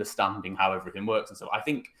understanding how everything works. And so I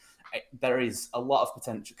think there is a lot of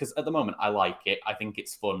potential, because at the moment I like it. I think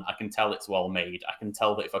it's fun. I can tell it's well made. I can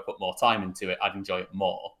tell that if I put more time into it, I'd enjoy it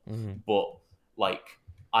more. But like,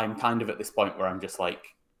 I'm kind of at this point where I'm just like,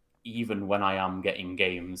 even when I am getting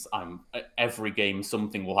games, every game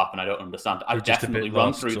something will happen I don't understand. I've definitely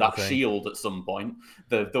run through that shield at some point.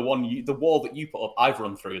 The wall that you put up, I've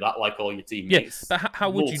run through that like all your teammates. Yeah, but how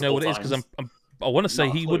would you know what it is? Because I want to say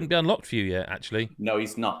he wouldn't be unlocked for you yet, actually. No,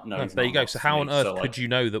 he's not. No, he's there you go. So how on earth could you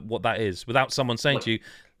know what that is without someone saying to you,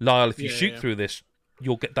 Lyle, if you shoot through this,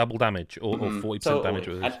 you'll get double damage or 40% damage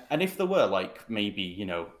with this. And if there were like maybe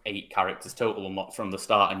 8 characters total unlocked from the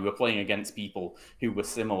start, and you were playing against people who were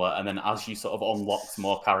similar, and then as you sort of unlocked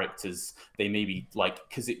more characters, they maybe like,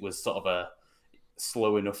 because it was sort of a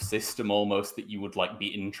slow enough system almost that you would like be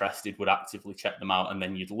interested, would actively check them out, and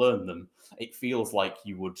then you'd learn them. It feels like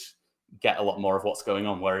you would get a lot more of what's going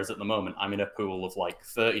on, whereas at the moment I'm in a pool of like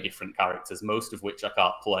 30 different characters, most of which I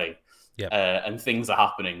can't play. And things are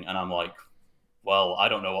happening, and I'm like, well, I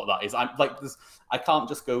don't know what that is. I'm like, I can't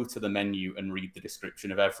just go to the menu and read the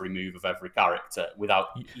description of every move of every character without.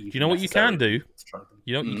 You know what you can do?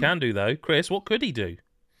 You know what you can do though, Chris? What could he do?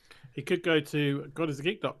 He could go to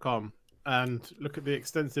godisageek.com and look at the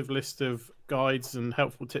extensive list of guides and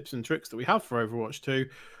helpful tips and tricks that we have for Overwatch 2,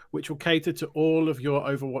 which will cater to all of your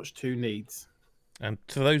Overwatch 2 needs. And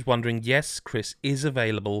to those wondering, yes, Chris is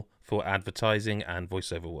available for advertising and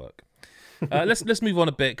voiceover work. Let's move on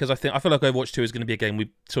a bit, because I feel like Overwatch 2 is going to be a game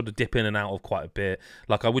we sort of dip in and out of quite a bit.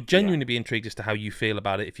 Like, I would genuinely be intrigued as to how you feel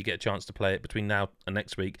about it if you get a chance to play it between now and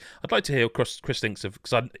next week. I'd like to hear what Chris thinks of,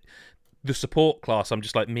 because the support class, I'm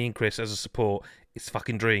just like, me and Chris as a support, it's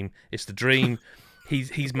fucking dream. It's the dream.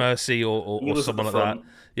 He's Mercy or someone like that.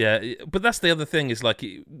 Yeah, but that's the other thing is like,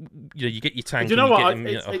 you get your tank. Do you know what?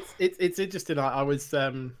 It's interesting. I was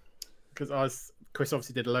because Chris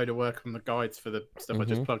obviously did a load of work on the guides for the stuff I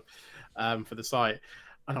just plugged for the site,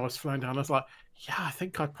 and I was flying down. I was like, yeah, I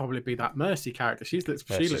think I'd probably be that Mercy character. She looks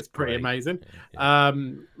pretty amazing. Yeah.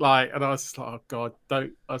 And I was just like, oh god,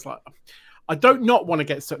 I don't not want to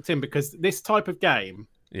get sucked in, because this type of game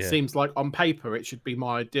seems like on paper it should be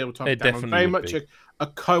my ideal type of game. I'm very much a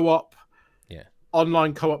co-op,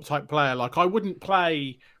 online co-op type player. Like, I wouldn't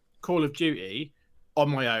play Call of Duty on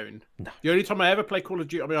my own. No. The only time I ever play Call of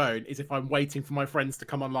Duty on my own is if I'm waiting for my friends to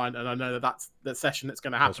come online and I know that that's the session that's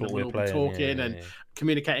going to happen, and we'll be talking and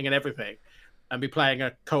communicating and everything, and be playing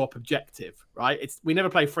a co-op objective, right? We never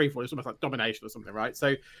play free for it. It's almost like domination or something, right?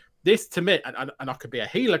 So this, to me, and I could be a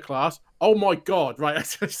healer class. Oh my god, right?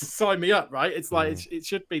 Sign me up, right? It's like it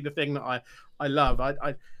should be the thing that I love.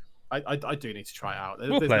 I do need to try it out.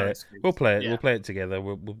 We'll play it. We'll play it together.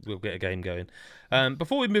 We'll get a game going.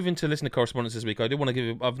 Before we move into listener correspondence this week, I do want to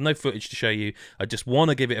give. I've no footage to show you. I just want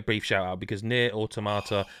to give it a brief shout out, because Nier,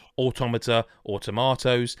 Automata,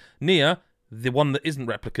 Automatos, Nier, the one that isn't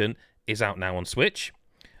Replicant, is out now on Switch.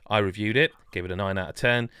 I reviewed it, gave it a 9 out of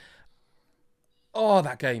 10. Oh,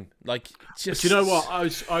 that game! Like, just. But you know what? I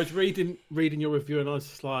was reading your review, and I was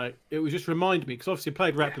just like, it was just reminded me, because obviously I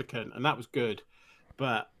played Replicant and that was good,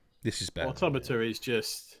 but this is better. Automata is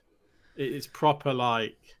just, it's proper,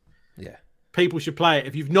 like, yeah. People should play it.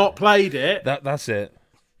 If you've not played it, that's it.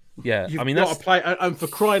 Yeah, I mean, that's got to play. And for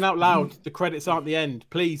crying out loud, the credits aren't the end.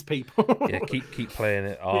 Please, people. Yeah, keep playing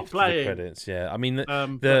it after the credits. Yeah, I mean,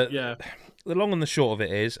 the long and the short of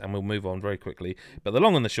it is, and we'll move on very quickly. But the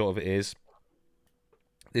long and the short of it is,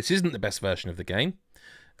 this isn't the best version of the game.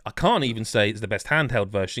 I can't even say it's the best handheld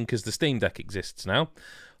version, because the Steam Deck exists now.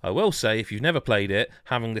 I will say, if you've never played it,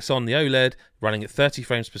 having this on the OLED, running at 30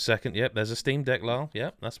 frames per second, yep, there's a Steam Deck, Lyle.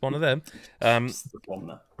 Yep, that's one of them.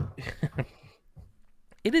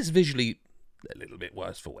 It is visually a little bit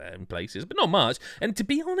worse for wear in places, but not much. And to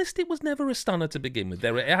be honest, it was never a stunner to begin with.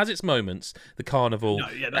 It has its moments, the Carnival. No,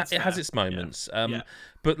 it has its moments.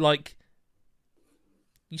 But, like,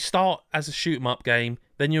 you start as a shoot-'em-up game,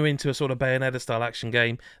 Then you're into a sort of Bayonetta-style action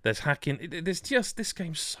game. There's hacking. There's just... This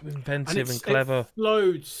game's so inventive and clever. It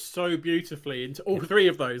flowed so beautifully into all three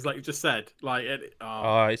of those, like you just said. Like,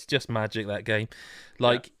 it's just magic, that game.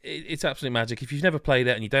 Like, it's absolute magic. If you've never played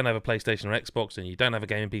it and you don't have a PlayStation or Xbox and you don't have a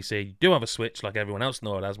gaming PC, you do have a Switch like everyone else in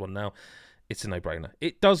the world has one now, it's a no-brainer.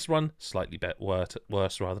 It does run slightly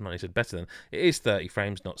worse rather than I said better than. It is 30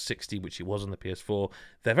 frames, not 60, which it was on the PS4.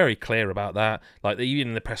 They're very clear about that. Like, even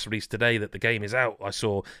in the press release today that the game is out, I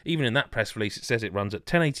saw, even in that press release, it says it runs at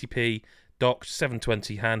 1080p, docked,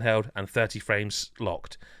 720 handheld, and 30 frames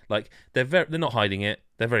locked. Like, they're not hiding it.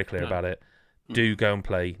 They're very clear about it. Do go and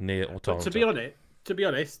play Nier Automata. But to be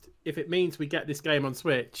honest, if it means we get this game on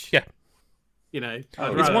Switch, yeah. It's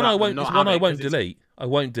one I won't delete. I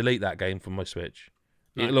won't delete that game from my Switch.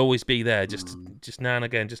 No. It'll always be there, just now and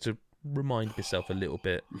again, just to remind myself a little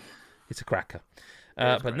bit. It's a cracker.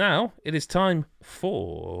 But now it is time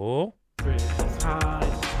for Chris Hyde.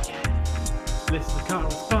 Listener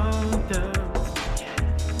correspondence.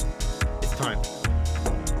 It's time.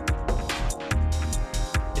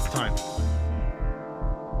 It's time.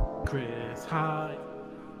 Chris Hyde.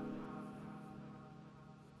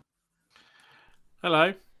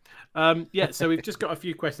 Hello. So we've just got a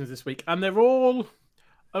few questions this week, and they're all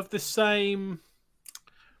of the same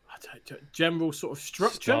general sort of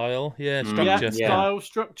structure. Style, structure. Style,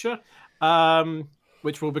 structure,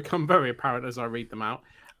 which will become very apparent as I read them out.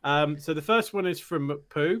 So the first one is from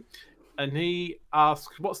Pooh, and he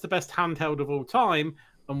asks, what's the best handheld of all time,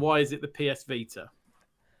 and why is it the PS Vita?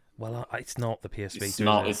 Well, it's not the PS Vita. It's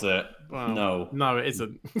not, is it? Well, no, it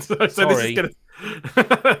isn't. so Sorry. This is gonna...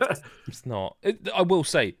 It's not. I will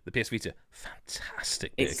say, the PS Vita,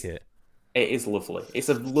 fantastic bit of kit. It is lovely. It's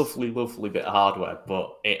a lovely, lovely bit of hardware,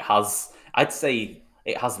 but I'd say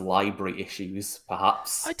it has library issues,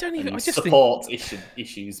 perhaps. I just support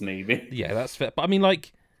issues, maybe. Yeah, that's fair. But I mean,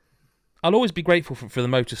 like, I'll always be grateful for the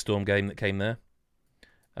MotorStorm game that came there.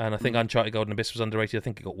 And I think Uncharted Golden Abyss was underrated. I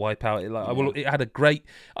think it got Wipeout. It had a great...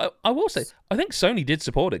 I will say, I think Sony did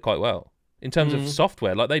support it quite well in terms of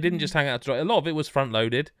software. Like, they didn't just hang out to try. A lot of it was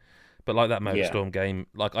front-loaded. But like that MotorStorm game,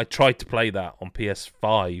 like I tried to play that on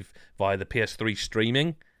PS5 via the PS3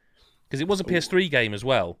 streaming. Because it was a PS3 game as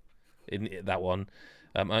well, in that one.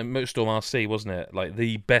 MotorStorm RC, wasn't it? Like,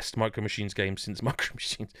 the best Micro Machines game since Micro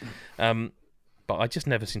Machines. But I just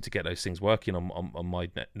never seem to get those things working on my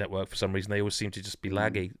network for some reason. They always seem to just be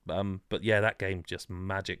laggy. But yeah, that game just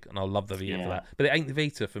magic, and I love the Vita for that. But it ain't the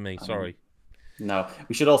Vita for me. Sorry. No,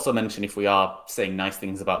 we should also mention, if we are saying nice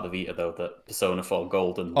things about the Vita, though, that Persona 4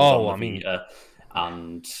 Golden was on the Vita,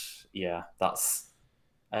 and yeah, that's.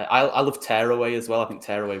 I love Tearaway as well. I think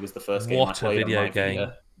Tearaway was the first game I played on my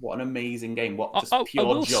Vita. What an amazing game! What just pure I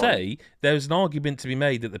will joy. say there's an argument to be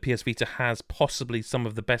made that the PS Vita has possibly some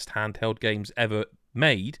of the best handheld games ever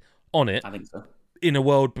made on it. I think so. In a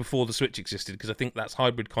world before the Switch existed, because I think that's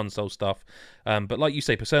hybrid console stuff. But like you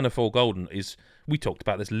say, Persona 4 Golden is... We talked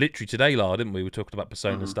about this literally today, Lar, didn't we? We talked about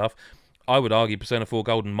Persona stuff. I would argue Persona 4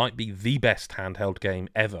 Golden might be the best handheld game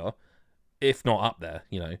ever, if not up there.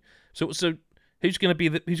 So who's going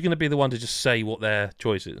to be the one to just say what their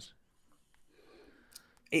choice is?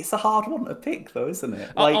 It's a hard one to pick, though, isn't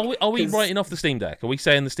it? Like, are we writing off the Steam Deck? Are we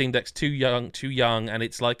saying the Steam Deck's too young, and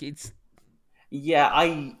it's like it's... Yeah,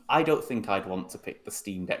 I don't think I'd want to pick the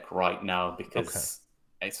Steam Deck right now, because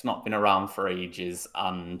it's not been around for ages,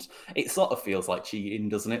 and it sort of feels like cheating,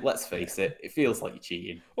 doesn't it? Let's face it, it feels like you're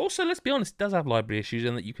cheating. Also, let's be honest, it does have library issues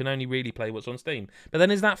in that you can only really play what's on Steam. But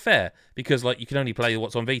then is that fair? Because you can only play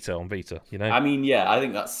what's on Vita, I mean, yeah, I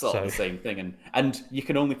think that's sort of the same thing. And you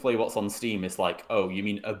can only play what's on Steam. It's like, oh, you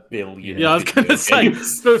mean a billion? Yeah, I was going to say,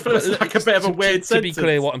 it's like a bit of a weird sentence. To be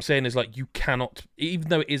clear, what I'm saying is, you cannot, even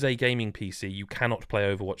though it is a gaming PC, you cannot play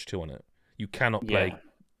Overwatch 2 on it. You cannot play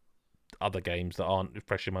other games that aren't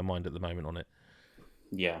fresh in my mind at the moment on it.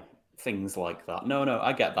 Yeah, things like that. No,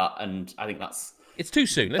 I get that, and I think that's... It's too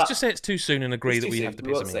soon. Let's just say it's too soon and agree that we have to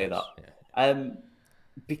pick something else. That.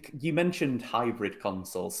 Yeah. You mentioned hybrid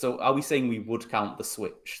consoles, so are we saying we would count the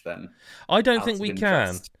Switch then? I don't think we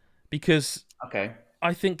can, because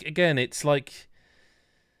I think, again, it's like...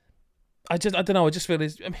 I don't know, I just feel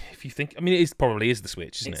if you think... I mean, it probably is the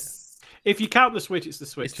Switch, isn't it? If you count the Switch, it's the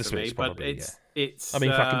Switch. It's the for me, Switch, probably, but it's. I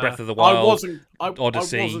mean, fucking Breath of the Wild,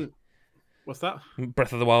 Odyssey. What's that?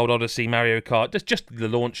 Breath of the Wild, Odyssey, Mario Kart. Just the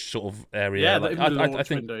launch sort of area. Yeah, I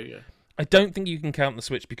think. I don't think you can count the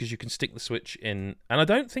Switch because you can stick the Switch in, and I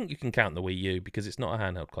don't think you can count the Wii U because it's not a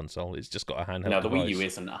handheld console. It's just got a handheld. No, the device. Wii U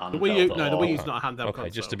isn't a handheld. The Wii U, no, the Wii U's not a handheld console. Okay,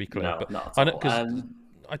 just to be clear. No, not at all.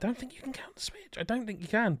 I don't think you can count the Switch. I don't think you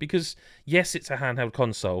can because yes, it's a handheld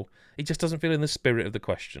console. It just doesn't feel in the spirit of the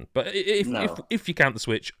question. But if you count the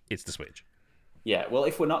Switch, it's the Switch. Yeah, well,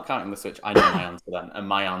 if we're not counting the Switch, I know my answer then, and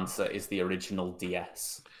my answer is the original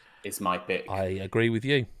DS. Is my pick. I agree with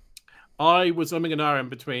you. I was umming and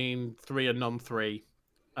ahhing between 3 and non-3.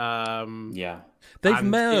 Yeah, they've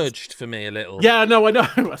merged for me a little. Yeah, no, I know.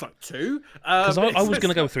 I was like 2 because I was going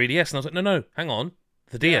to go with 3DS, and I was like, no, hang on,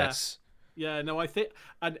 the DS. Yeah, no, I think,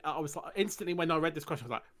 and I was like, instantly when I read this question, I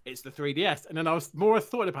was like, it's the 3DS, and then I was more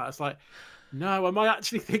thought about it. It's like, no, am I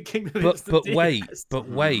actually thinking that it's the DS? But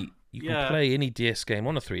wait, you can play any DS game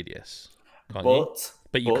on a 3DS, can't you?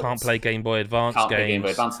 But you can't play Game Boy Advance games. Game Boy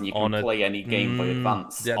Advance, and you can play any Game Boy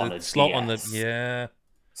Advance on a slot DS. on the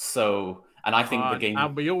So, and I think the game,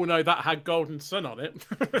 and we all know that had Golden Sun on it.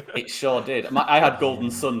 It sure did. I had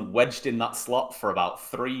Golden Sun wedged in that slot for about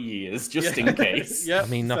 3 years, just in case. Yeah, I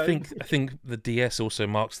mean, I think the DS also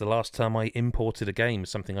marks the last time I imported a game,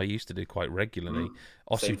 something I used to do quite regularly.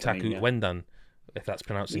 Osutaku Wendan, if that's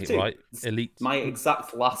pronouncing it right. Elite. My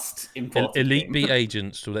exact last import. Elite Beat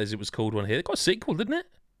Agents, as it was called one here. It got a sequel, didn't it?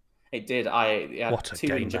 It did. I had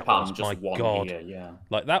 2 in Japan, just my 1 God. here. Yeah,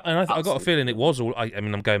 like that. And I got a feeling it was all. I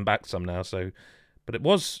mean, I'm going back some now, but it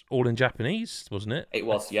was all in Japanese, wasn't it? It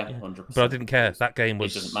was, 100%. But I didn't care. That game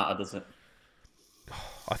was. It doesn't matter, does it?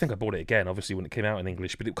 I think I bought it again, obviously, when it came out in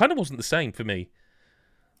English, but it kind of wasn't the same for me.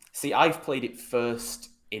 See, I've played it first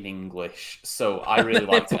in English, so I really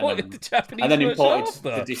liked it. And then imported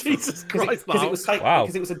the different Jesus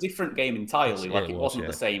because it was a different game entirely. It wasn't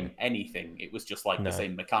the same anything. It was just like the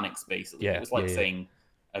same mechanics basically. It was like saying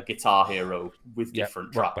a Guitar Hero with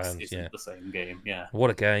different tracks isn't the same game. Yeah. What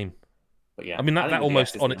a game. But yeah, I mean that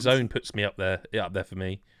almost on its own puts me up there for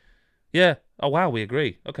me. Yeah. Oh wow, we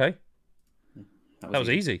agree. Okay. That was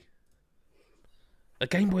easy. A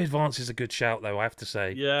Game Boy Advance is a good shout, though, I have to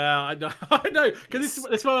say. Yeah, I know. Because this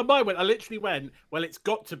is where my mind went. I literally went, well, it's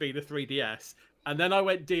got to be the 3DS. And then I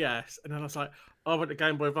went DS. And then I was like, oh, I went to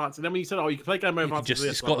Game Boy Advance. And then when you said, oh, you can play Game Boy Advance.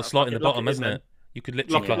 It's got the slot in the bottom, hasn't it? You could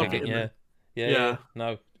literally plug it in. Yeah.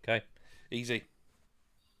 No. Okay. Easy.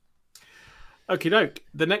 Okie doke.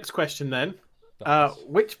 The next question then.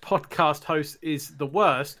 Which podcast host is the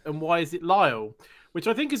worst and why is it Lyle? Which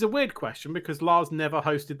I think is a weird question because Lars never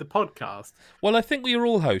hosted the podcast. Well, I think we are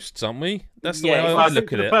all hosts, aren't we? That's the way I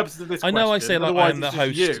look at it. I know I say like I'm the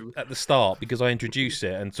host at the start because I introduce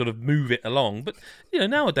it and sort of move it along. But,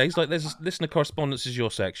 nowadays, like there's listener correspondence is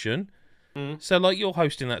your section. So, like, you're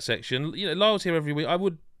hosting that section. Lyle's here every week. I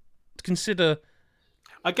would consider...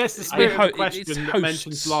 I guess the spirit of the question that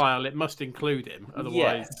mentions Lyle, it must include him.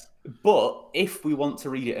 Otherwise... Yeah. But if we want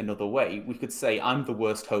to read it another way, we could say I'm the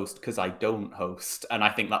worst host because I don't host, and I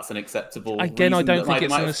think that's an acceptable. Again, I don't think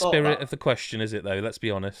it's in the spirit of the question, is it? Though, let's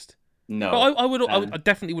be honest. No, but I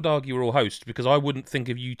definitely would argue we're all hosts because I wouldn't think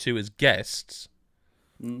of you two as guests.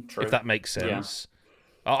 True. If that makes sense,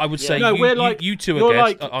 I would say you two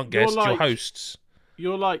aren't guests. You're hosts.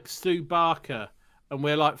 You're like Stu Barker, and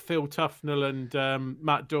we're like Phil Tufnell and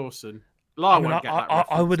Matt Dawson.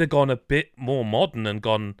 I would have gone a bit more modern and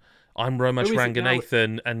gone, I'm Romesh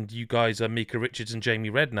Ranganathan and you guys are Mika Richards and Jamie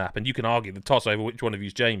Redknapp, and you can argue the toss over which one of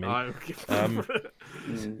you's Jamie. We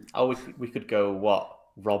could go,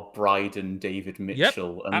 Rob Brydon, David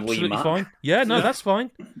Mitchell, and Lee Mack. Fine. Yeah, no, that's fine.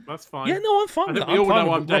 That's fine. Yeah, no, I'm fine with that. We all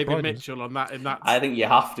know I'm David Mitchell on that. I think you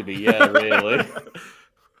have to be, really.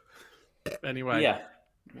 Anyway. Yeah.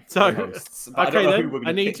 So, okay then.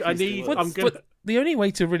 I'm good. The only way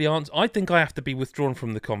to really answer, I think I have to be withdrawn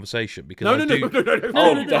from the conversation because No.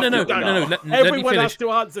 Everyone has to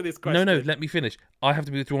answer this question. No, let me finish. I have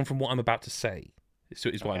to be withdrawn from what I'm about to say.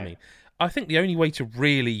 Is what I mean. I think the only way to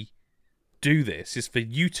really do this is for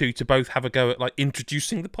you two to both have a go at like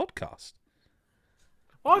introducing the podcast.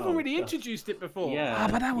 I've already introduced it before. Yeah,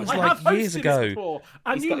 but that was like years ago. Before,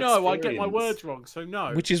 and I get my words wrong, so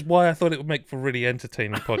no. Which is why I thought it would make for a really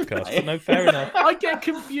entertaining podcast. But no, fair enough. I get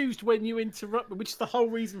confused when you interrupt me, which is the whole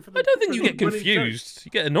reason for the... I don't think you get confused.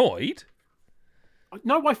 You get annoyed.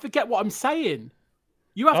 No, I forget what I'm saying.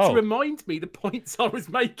 You have to remind me the points I was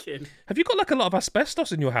making. Have you got like a lot of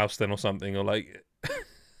asbestos in your house then or something? Or like...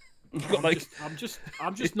 I'm just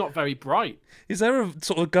not very bright. Is there a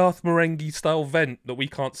sort of Garth Marenghi style vent that we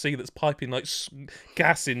can't see that's piping like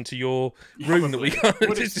gas into your room that we can't? It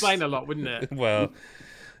would explain a lot, wouldn't it? Well,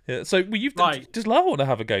 yeah. So does Lara want to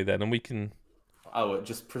have a go then, and we can? Oh,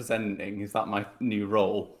 just presenting, is that my new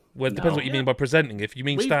role? Well, it depends what you mean by presenting. If you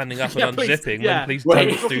mean standing up and unzipping, then please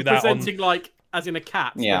don't do that. Presenting like as in a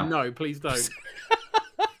cat. Yeah. No, please don't.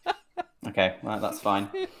 Okay, right, that's fine.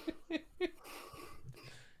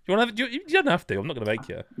 You want to have? You don't have to. I'm not going to make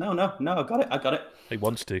you. No, I got it. He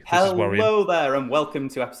wants to. This is worrying. Hello there, and welcome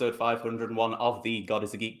to episode 501 of the God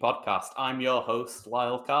is a Geek podcast. I'm your host,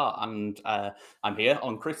 Lyle Carr, and I'm here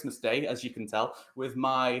on Christmas Day, as you can tell, with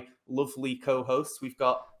my lovely co-hosts. We've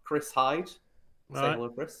got Chris Hyde. Say hello,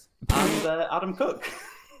 Chris. And Adam Cook.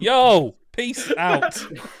 Yo, peace out.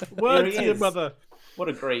 Word to your mother. What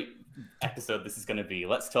a great episode this is going to be.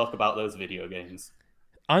 Let's talk about those video games.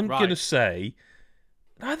 I'm going to say...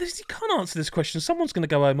 No, you can't answer this question. Someone's going to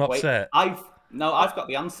go home upset. I've got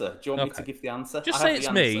the answer. Do you want me to give the answer? Just say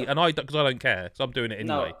it's me, and because I don't care, so I'm doing it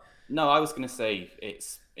anyway. No, I was going to say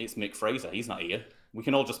it's Mick Fraser. He's not here. We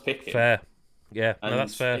can all just pick him. Fair. Yeah, no,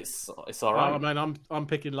 that's fair. It's all right. Oh, man, I'm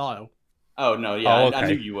picking Lyle. Oh no, yeah, okay. I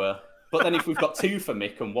knew you were. But then if we've got 2 for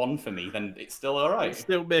Mick and 1 for me, then it's still all right. It's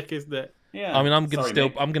still Mick, isn't it? Yeah. I mean, I'm going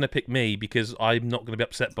to pick me because I'm not going to be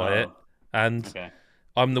upset by it, and. Okay.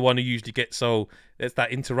 I'm the one who usually gets it's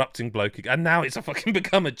that interrupting bloke, and now it's fucking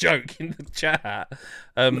become a joke in the chat.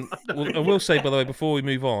 I will say, by the way, before we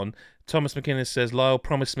move on, Thomas McInnes says Lyle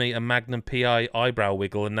promised me a Magnum PI eyebrow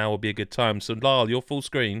wiggle, and now will be a good time. So Lyle, you're full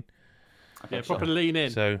screen. Okay, yeah, proper lean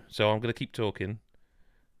in. So I'm going to keep talking,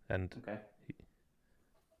 and okay.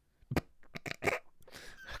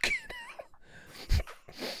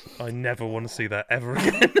 I never want to see that ever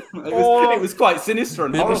again. It was quite sinister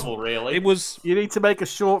and horrible, really. It was. You need to make a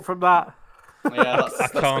short from that. Yeah,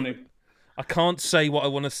 I can't say what I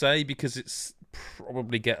want to say because it's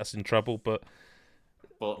probably get us in trouble. But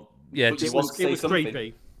yeah, it was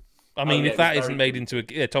creepy. I mean, if that isn't made into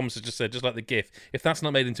Thomas has just said, just like the GIF, if that's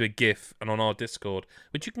not made into a GIF and on our Discord,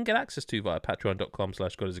 which you can get access to via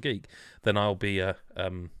patreon.com/GodIsAGeek, then I'll be a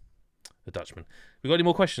Dutchman. We got any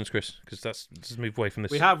more questions, Chris? Because let's move away from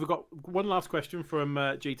this. We've got one last question from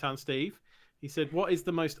G-Tan Steve. He said, "What is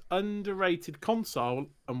the most underrated console,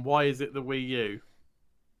 and why is it the Wii U?"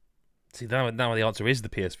 See, now the answer is the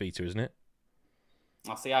PS Vita, isn't it?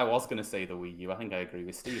 I was going to say the Wii U. I think I agree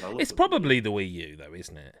with Steve. It's probably the Wii U, though,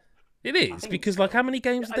 isn't it? It is, because how many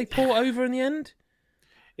games did they port over in the end?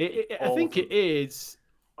 I think it is.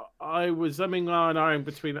 I was in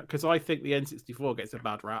between that because I think the N64 gets a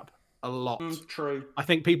bad rap. A lot. True. I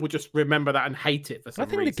think people just remember that and hate it for some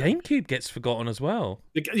reason. I think the GameCube gets forgotten as well.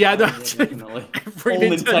 Definitely. All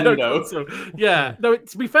Nintendo. Yeah. No,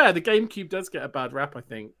 to be fair, the GameCube does get a bad rap, I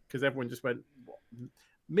think, because everyone just went,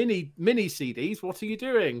 mini CDs, what are you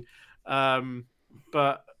doing?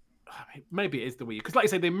 But maybe it is the Wii U. Because like I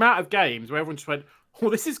say, the amount of games where everyone just went, oh,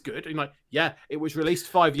 this is good. And it was released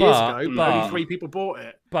 5 years ago, but only 3 people bought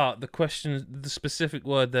it. But the specific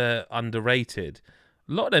word there, underrated,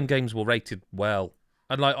 a lot of them games were rated well,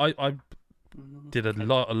 and I did a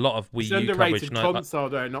lot of Wii U underrated coverage. Console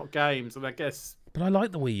though, not games, and I guess. But I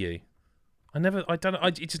like the Wii U.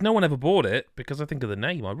 It's just no one ever bought it because I think of the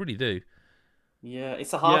name. I really do. Yeah,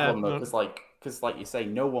 it's a hard one though, because like you say,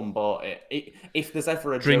 no one bought it. If there's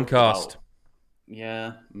ever a Dreamcast.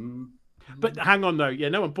 But hang on though,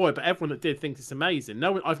 no one bought it, but everyone that did thinks it's amazing.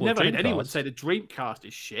 I've never heard anyone say the Dreamcast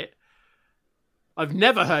is shit. I've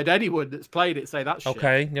never heard anyone that's played it say that's shit.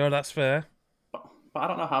 Okay, that's fair. But I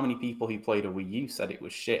don't know how many people who played a Wii U said it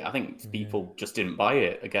was shit. I think people just didn't buy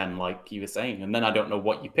it, again, like you were saying. And then I don't know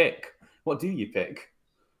what you pick. What do you pick?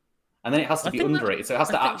 And then it has to be underrated, so it has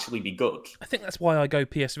to actually be good. I think that's why I go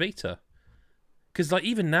PS Vita. Because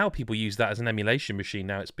even now people use that as an emulation machine.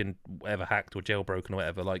 Now it's been whatever hacked or jailbroken or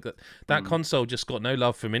whatever. Like that console just got no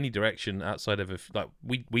love from any direction outside of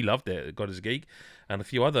we loved it at God is a Geek, and a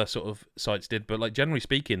few other sort of sites did. But generally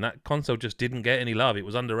speaking, that console just didn't get any love. It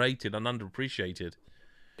was underrated and underappreciated.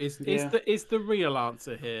 Is the real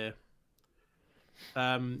answer here?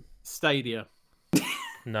 Stadia.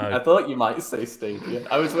 No, I thought you might say Stadia.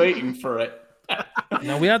 I was waiting for it.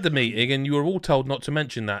 Now, we had the meeting and you were all told not to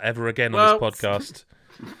mention that ever again on this podcast.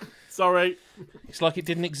 Sorry. It's like it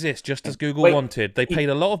didn't exist, just as Google wanted. They paid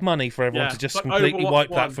a lot of money for everyone to just completely wipe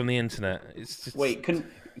that from the internet. It's just... Wait,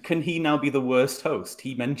 can he now be the worst host?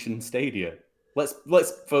 He mentioned Stadia. Let's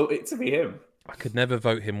vote it to be him. I could never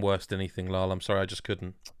vote him worse than anything, Lyle. I'm sorry, I just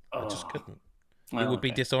couldn't. It would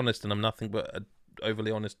be dishonest, and I'm nothing but an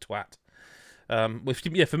overly honest twat. For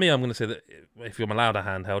me, I'm going to say that if I'm allowed a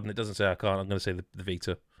handheld, and it doesn't say I can't, I'm going to say the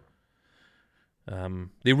Vita.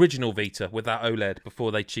 The original Vita with that OLED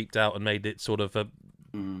before they cheaped out and made it sort of a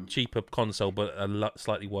cheaper console, but a lot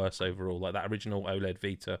slightly worse overall. Like that original OLED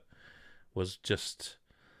Vita was just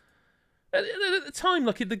at the time,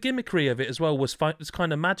 the gimmickry of it as well was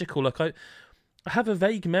kind of magical. I have a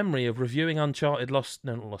vague memory of reviewing Uncharted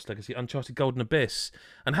Golden Abyss,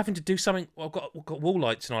 and having to do something. Well, we've got wall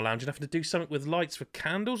lights in our lounge, and having to do something with lights for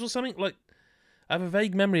candles or something. I have a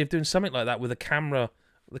vague memory of doing something like that with a camera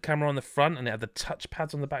the camera on the front, and it had the touch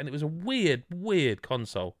pads on the back, and it was a weird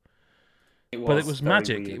console. But it was very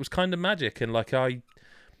magic. weird. It was kind of magic, and like I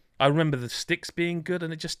remember the sticks being good,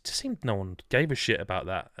 and it just seemed no one gave a shit about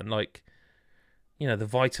that. And like, you know, the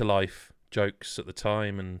Vitalife jokes at the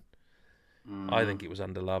time, and I think it was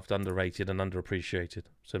underloved, underrated, and underappreciated.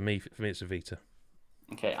 So for me, it's a Vita.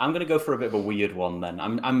 Okay, I'm going to go for a bit of a weird one then.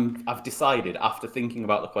 I've decided after thinking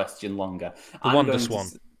about the question longer. The Wonder Swan.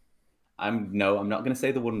 I'm not going to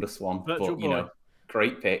say the Wonder Swan, Virtual but you Boy. know,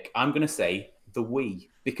 great pick. I'm going to say the Wii,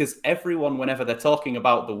 because everyone, whenever they're talking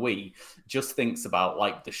about the Wii, just thinks about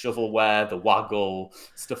like the shovelware, the waggle,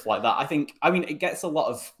 stuff like that. I mean, it gets a lot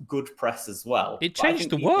of good press as well. It but I changed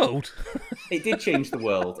think the world. It did change the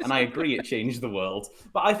world, and I agree it changed the world.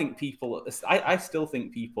 But I think I still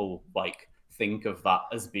think people like think of that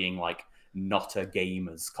as being like not a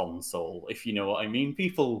gamer's console, if you know what I mean.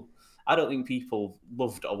 I don't think people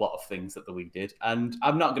loved a lot of things that the Wii did, and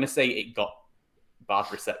I'm not going to say it got bad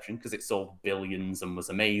reception because it sold billions and was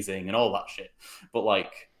amazing and all that shit. But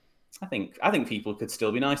like, I think people could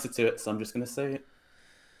still be nicer to it, so I'm just going to say it.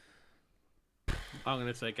 I'm going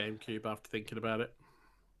to say GameCube after thinking about it.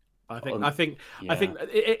 I Yeah. think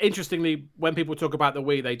interestingly, when people talk about the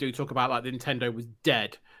Wii, they do talk about like Nintendo was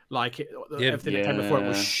dead, like everything that came before it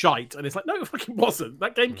was shite, and it's like no, it fucking wasn't.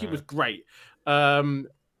 That GameCube was great.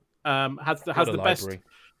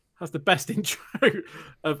 Has the best intro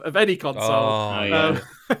of any console. Oh,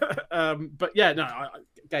 yeah. But yeah, no,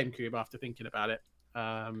 GameCube after thinking about it.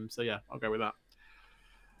 So yeah, I'll go with that.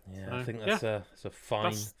 Yeah, So, I think that's a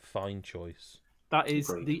fine choice. That is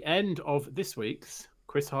Agreed. the end of this week's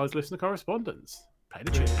Chris High's listener correspondence. Pay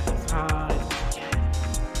the tunes.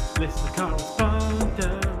 Listener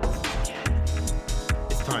correspondence.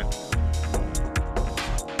 It's time.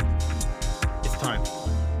 It's time.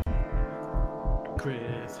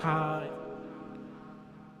 Chris High.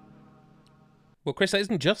 Well, Chris, that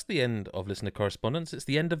isn't just the end of listener correspondence, it's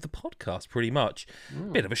the end of the podcast, pretty much.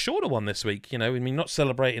 Bit of a shorter one this week, you know. I mean, not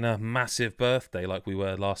celebrating a massive birthday like we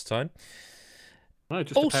were last time. No,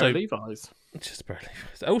 just a pair of Levi's. Just a pair of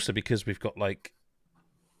Levi's. Also because we've got, like,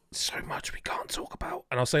 so much we can't talk about.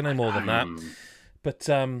 And I'll say no more than that. But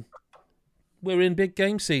we're in big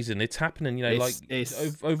game season. It's happening, you know, it's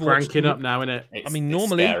Overwatch. cranking up now, isn't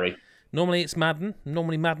it? Normally it's Madden.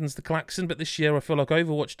 Normally Madden's the klaxon, but this year I feel like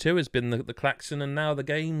Overwatch 2 has been the klaxon, and now the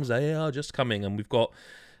games, they are just coming. And we've got...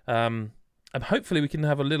 and hopefully we can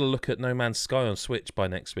have a little look at No Man's Sky on Switch by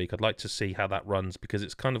next week. I'd like to see how that runs, because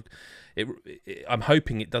it's kind of... I'm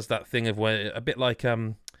hoping it does that thing of where... A bit like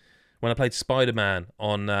when I played Spider-Man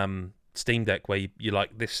on Steam Deck, where you're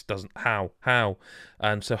like, this doesn't... How?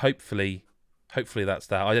 And so hopefully that's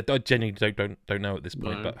that. I genuinely don't know at this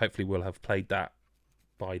point, but hopefully we'll have played that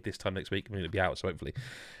by this time next week. I mean, it'll be out, so hopefully.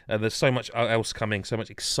 There's so much else coming, so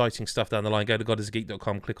much exciting stuff down the line. Go to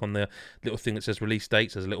godisgeek.com, click on the little thing that says release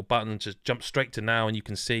dates. There's a little button, just jump straight to now, and you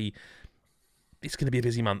can see it's going to be a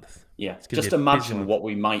busy month. Yeah, just imagine what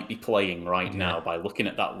we might be playing right now by looking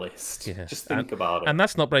at that list. Yeah. Just think about it. And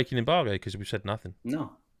that's not breaking embargo, because we've said nothing.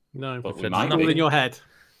 No, but we might all be. in your head.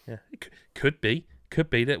 Yeah, it could be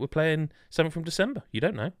that we're playing something from December. You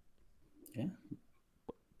don't know. Yeah.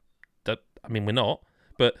 I mean, we're not.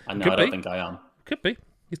 But I don't think I am. Could be.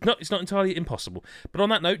 It's not entirely impossible. But on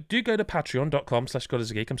that note, do go to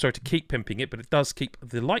patreon.com/godisgeek. I'm sorry to keep pimping it, but it does keep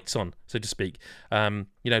the lights on, so to speak.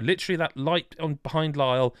 Literally that light on behind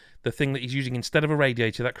Lyle, the thing that he's using instead of a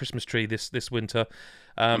radiator, that Christmas tree this winter.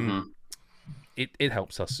 It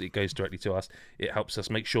helps us. It goes directly to us. It helps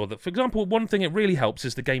us make sure that, for example, one thing it really helps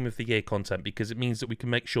is the Game of the Year content, because it means that we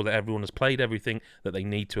can make sure that everyone has played everything that they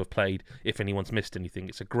need to have played. If anyone's missed anything,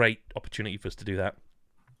 it's a great opportunity for us to do that.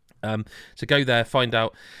 So go there, find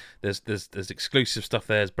out. There's exclusive stuff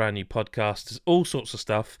there. There's brand new podcasts. There's all sorts of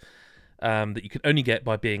stuff that you can only get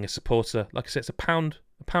by being a supporter. Like I said, it's a pound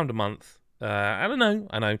a month. I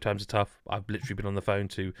know times are tough. I've literally been on the phone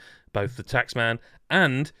to both the taxman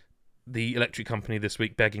and the electric company this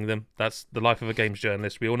week, begging them. That's the life of a games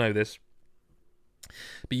journalist. We all know this.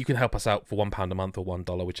 But you can help us out for £1 a month or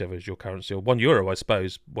 $1, whichever is your currency, or €1, I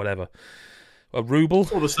suppose, whatever. A ruble?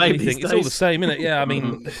 It's all the same. It's all the same, isn't it? Yeah, I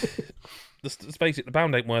mean, let's face it, the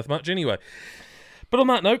pound ain't worth much anyway. But on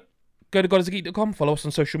that note, go to godisgeek.com, follow us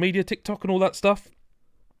on social media, TikTok and all that stuff.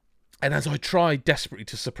 And as I try desperately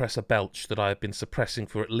to suppress a belch that I have been suppressing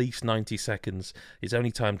for at least 90 seconds, it's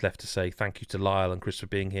only time left to say thank you to Lyle and Chris for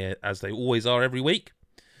being here, as they always are every week.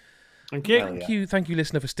 Thank you. Thank you,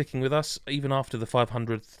 listener, for sticking with us, even after the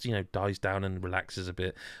 500th, dies down and relaxes a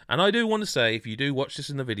bit. And I do want to say, if you do watch this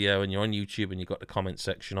in the video and you're on YouTube and you've got the comment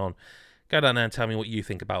section on, go down there and tell me what you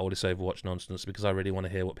think about all this Overwatch nonsense, because I really want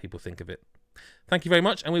to hear what people think of it. Thank you very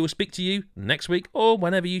much, and we will speak to you next week or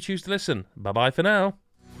whenever you choose to listen. Bye-bye for now.